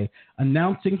Wednesday,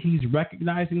 announcing he's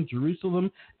recognizing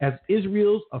Jerusalem as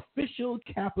Israel's official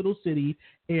capital city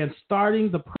and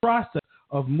starting the process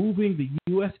of moving the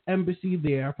U.S. embassy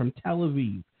there from Tel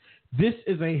Aviv. This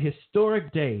is a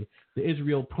historic day, the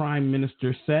Israel Prime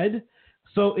Minister said.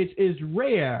 So it is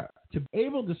rare to be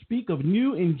able to speak of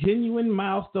new and genuine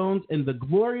milestones in the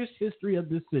glorious history of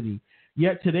this city.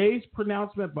 Yet today's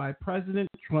pronouncement by President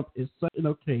Trump is such an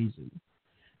occasion.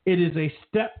 It is a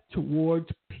step towards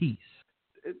peace.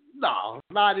 No,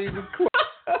 not even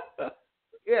close.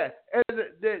 Yeah, and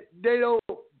they don't.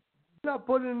 Not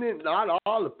putting in. Not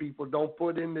all the people don't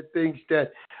put in the things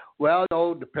that. Well,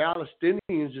 no, the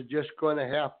Palestinians are just going to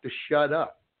have to shut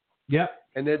up. Yep.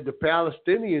 And then the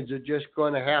Palestinians are just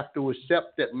going to have to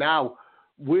accept that now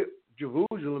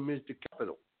Jerusalem is the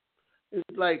capital.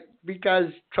 It's like, because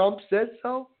Trump said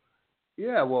so?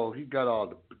 Yeah, well, he got all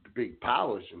the big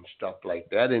powers and stuff like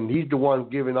that, and he's the one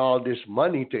giving all this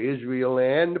money to Israel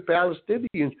and the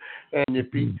Palestinians. And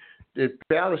if the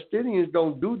Palestinians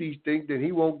don't do these things, then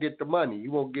he won't get the money. He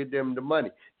won't give them the money.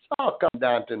 It's all come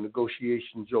down to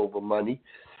negotiations over money.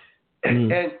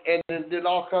 And it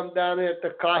all comes down at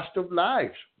the cost of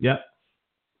lives. Yep.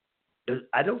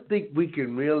 I don't think we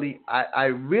can really. I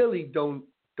really don't.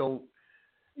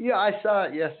 Yeah, I saw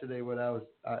it yesterday when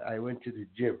I went to the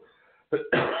gym.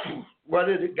 One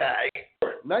of the guys,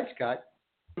 nice guy,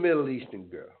 Middle Eastern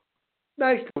girl,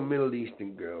 nice Middle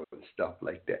Eastern girl and stuff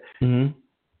like that. Mm-hmm.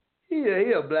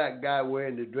 He a black guy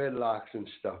wearing the dreadlocks and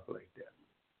stuff like that.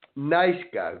 Nice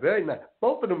guy, very nice.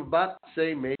 Both of them about the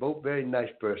same age, both very nice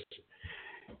person.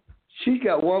 She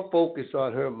got one focus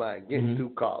on her mind, getting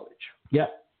through college.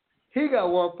 Yep. He got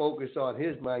one focus on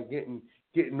his mind,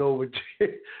 getting over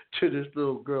to this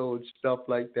little girl and stuff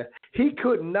like that. He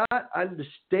could not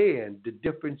understand the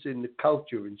difference in the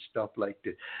culture and stuff like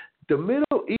that. The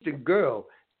Middle Eastern girl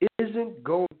isn't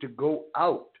going to go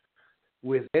out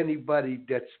with anybody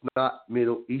that's not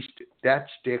Middle Eastern.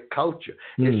 That's their culture.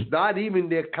 It's not even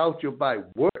their culture by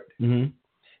word. Mm-hmm.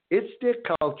 It's their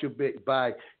culture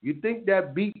by. You think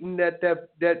that beating that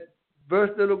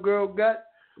first little girl got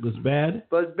was bad?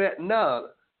 Was bad? No,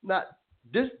 not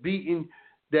this beating.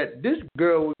 That this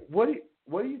girl. What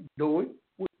are you doing?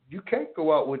 You can't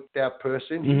go out with that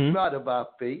person. He's not of our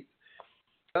faith.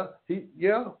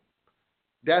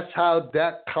 That's how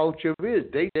that culture is.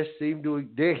 They just seem to.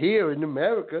 They're here in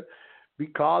America. We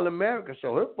call America.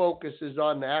 So her focus is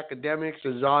on the academics,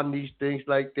 is on these things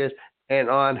like this, and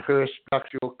on her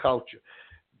structural culture.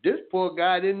 This poor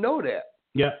guy didn't know that.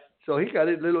 Yeah. So he got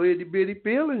his little itty bitty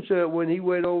feelings when he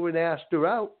went over and asked her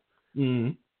out.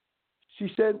 Mm-hmm.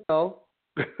 She said no.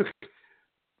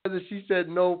 Whether she said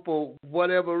no for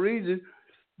whatever reason,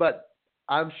 but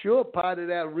I'm sure part of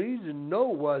that reason no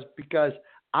was because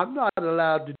I'm not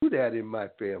allowed to do that in my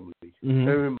family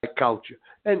or in my culture.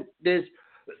 And there's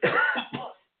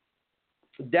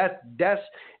that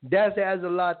has a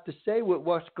lot to say with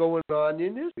what's going on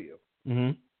in Israel.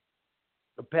 Mm-hmm.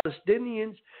 The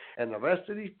Palestinians and the rest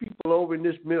of these people over in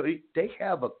this Middle East, they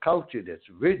have a culture that's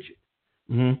rigid.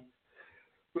 Mm-hmm.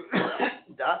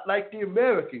 Not like the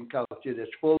American culture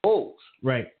that's full of holes.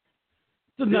 Right.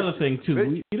 It's another thing,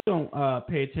 too. We don't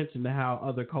pay attention to how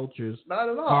other cultures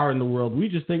are in the world. We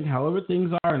just think however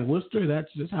things are in Worcester,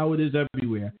 that's just how it is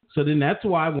everywhere. So then that's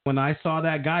why when I saw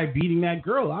that guy beating that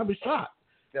girl, I was shocked.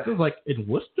 Yeah. It was like, in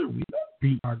Worcester, we don't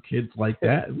beat our kids like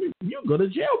that. You go to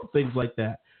jail for things like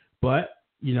that. But,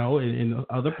 in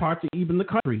other parts of even the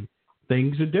country,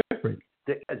 things are different.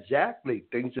 Exactly.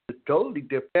 Things are totally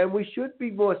different. And we should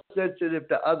be more sensitive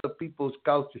to other people's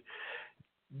culture.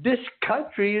 This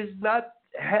country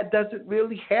doesn't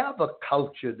really have a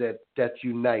culture that's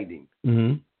uniting.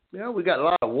 Mm-hmm. We got a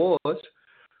lot of wars,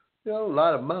 a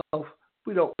lot of mouth.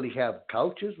 We don't really have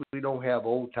cultures. We don't have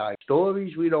old-time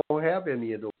stories. We don't have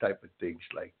any of those type of things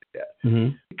like that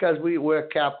because we're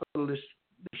capitalist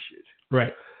shit.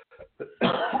 Right.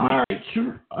 All right,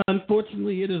 sure.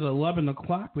 Unfortunately, it is 11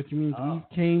 o'clock, which means we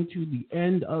came to the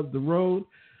end of the road.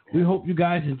 We hope you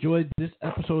guys enjoyed this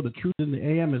episode of Truth in the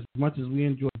AM as much as we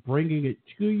enjoyed bringing it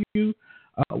to you.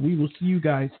 We will see you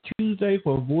guys Tuesday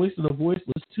for Voice of the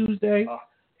Voiceless Tuesday,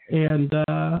 and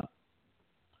I'll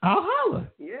holler.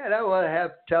 Yeah, I want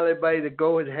to tell everybody to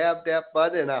go and have that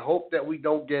fun, and I hope that we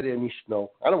don't get any snow.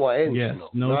 I don't want any snow.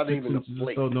 No not 6 even inches a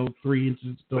flake. So no 3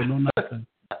 inches, so no nothing.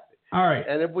 All right.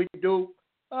 And if we do,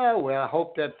 Oh, well, I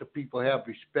hope that the people have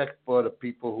respect for the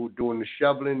people who are doing the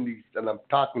shoveling. And I'm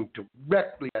talking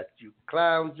directly at you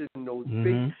clowns in those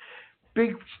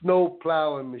big snow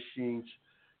plowing machines.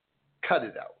 Cut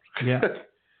it out. Yeah.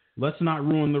 Let's not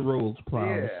ruin the roads,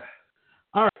 clowns. Yeah.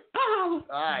 All right. All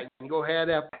right. Go ahead.